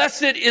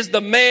 Blessed is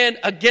the man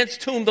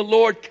against whom the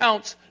Lord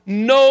counts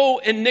no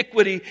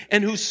iniquity,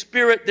 and whose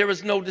spirit there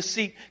is no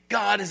deceit."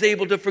 God is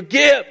able to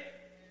forgive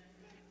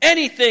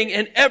anything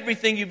and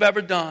everything you've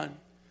ever done.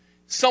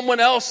 Someone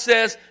else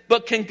says,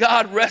 but can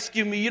God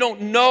rescue me? You don't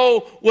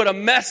know what a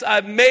mess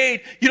I've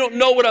made. You don't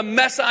know what a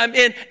mess I'm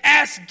in.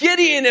 Ask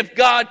Gideon if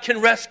God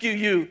can rescue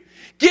you.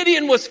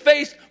 Gideon was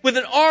faced with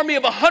an army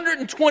of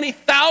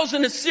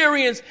 120,000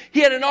 Assyrians.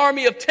 He had an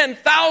army of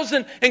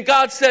 10,000, and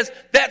God says,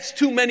 that's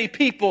too many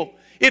people.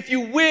 If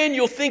you win,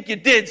 you'll think you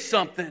did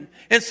something.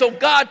 And so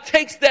God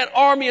takes that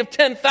army of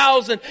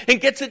 10,000 and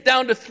gets it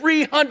down to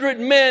 300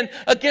 men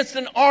against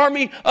an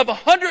army of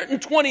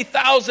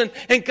 120,000.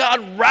 And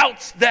God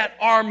routs that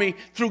army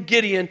through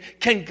Gideon.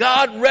 Can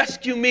God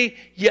rescue me?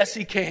 Yes,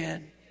 He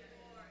can.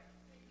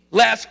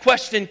 Last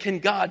question, can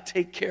God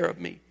take care of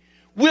me?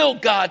 Will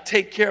God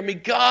take care of me?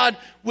 God,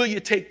 will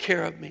you take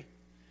care of me?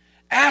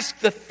 Ask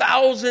the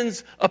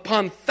thousands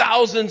upon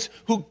thousands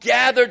who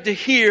gathered to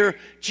hear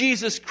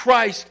Jesus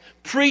Christ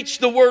preach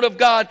the Word of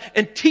God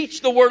and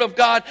teach the Word of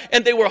God,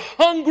 and they were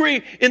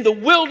hungry in the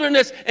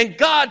wilderness, and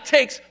God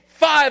takes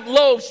 5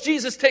 loaves.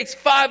 Jesus takes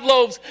 5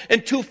 loaves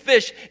and 2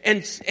 fish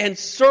and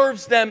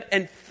serves them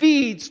and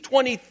feeds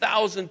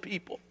 20,000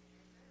 people.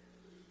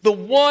 The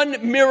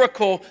one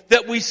miracle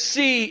that we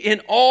see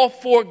in all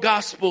four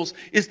Gospels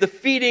is the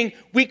feeding,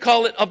 we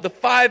call it, of the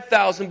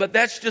 5,000, but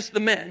that's just the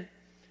men.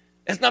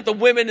 It's not the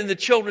women and the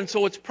children,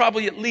 so it's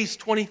probably at least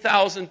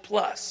 20,000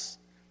 plus.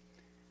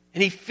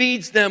 And he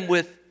feeds them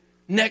with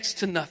next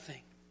to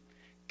nothing.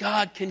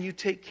 God, can you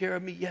take care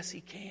of me? Yes,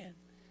 he can.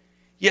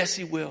 Yes,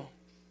 he will.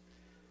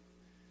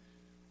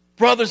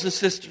 Brothers and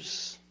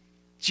sisters,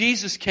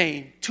 Jesus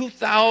came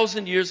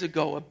 2,000 years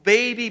ago, a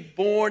baby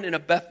born in a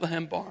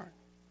Bethlehem barn.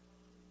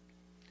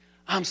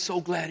 I'm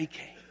so glad he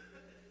came.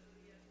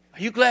 Are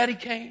you glad he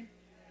came?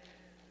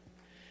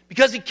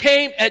 Because he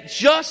came at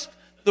just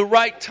the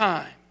right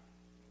time.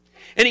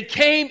 And he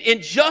came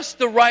in just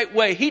the right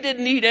way. He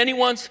didn't need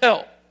anyone's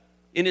help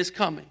in his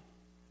coming.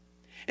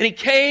 And he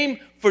came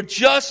for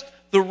just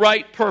the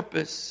right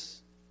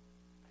purpose.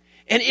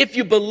 And if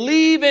you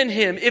believe in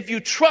him, if you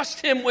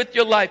trust him with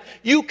your life,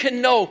 you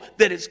can know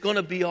that it's going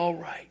to be all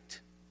right.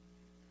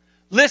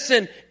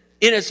 Listen,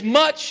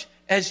 inasmuch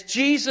as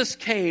Jesus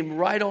came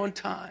right on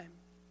time,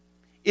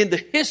 in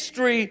the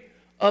history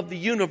of the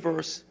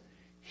universe,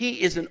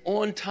 he is an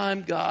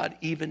on-time God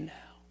even now.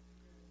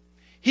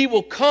 He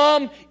will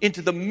come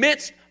into the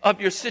midst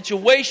of your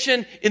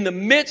situation, in the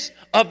midst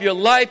of your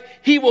life.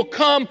 He will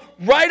come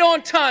right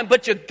on time,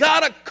 but you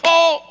gotta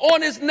call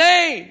on his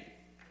name.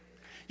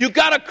 You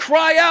gotta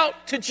cry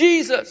out to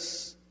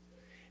Jesus.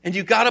 And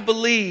you gotta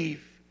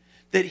believe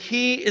that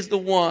he is the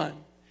one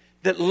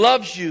that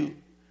loves you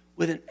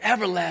with an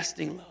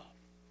everlasting love.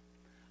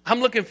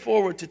 I'm looking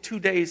forward to 2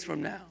 days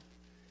from now,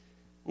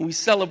 when we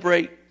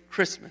celebrate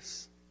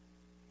Christmas.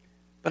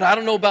 But I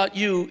don't know about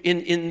you,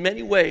 in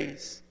many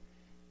ways,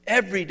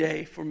 every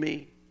day for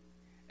me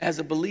as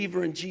a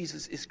believer in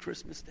Jesus is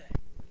Christmas Day.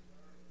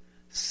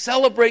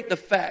 Celebrate the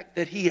fact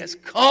that he has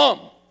come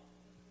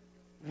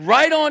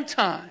right on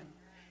time.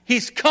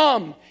 He's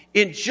come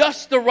in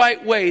just the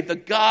right way, the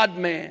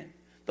God-man,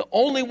 the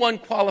only one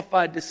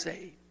qualified to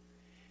save.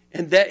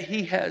 And that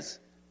he has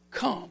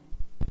come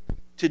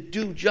to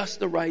do just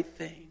the right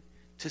thing,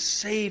 to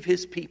save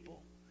his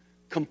people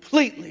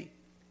completely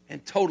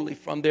and totally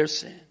from their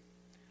sin.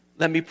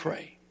 Let me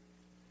pray.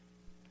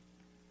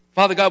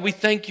 Father God, we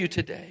thank you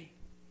today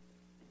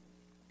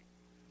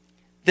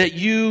that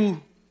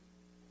you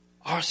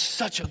are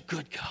such a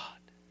good God.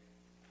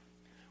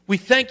 We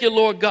thank you,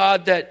 Lord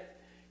God, that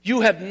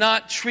you have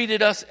not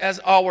treated us as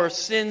our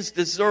sins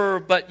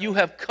deserve, but you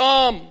have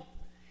come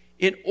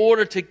in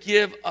order to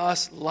give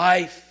us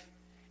life,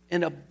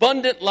 an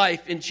abundant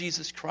life in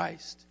Jesus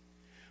Christ.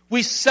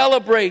 We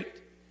celebrate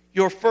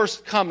your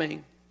first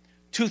coming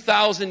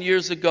 2,000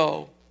 years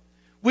ago.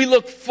 We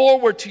look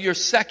forward to your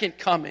second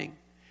coming,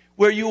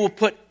 where you will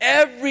put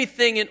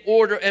everything in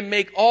order and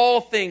make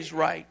all things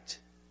right.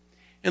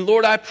 And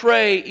Lord, I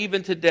pray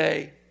even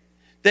today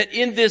that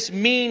in this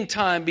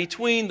meantime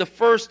between the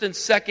first and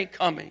second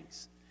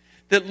comings,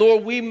 that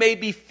Lord, we may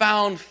be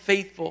found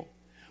faithful.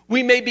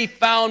 We may be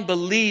found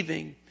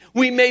believing.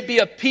 We may be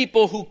a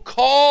people who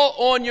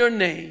call on your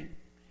name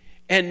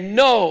and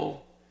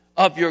know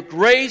of your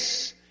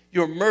grace,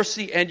 your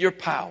mercy, and your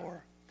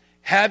power.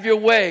 Have your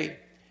way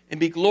and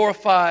be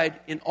glorified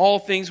in all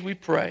things we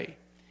pray.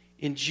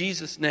 In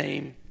Jesus'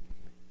 name,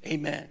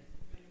 amen.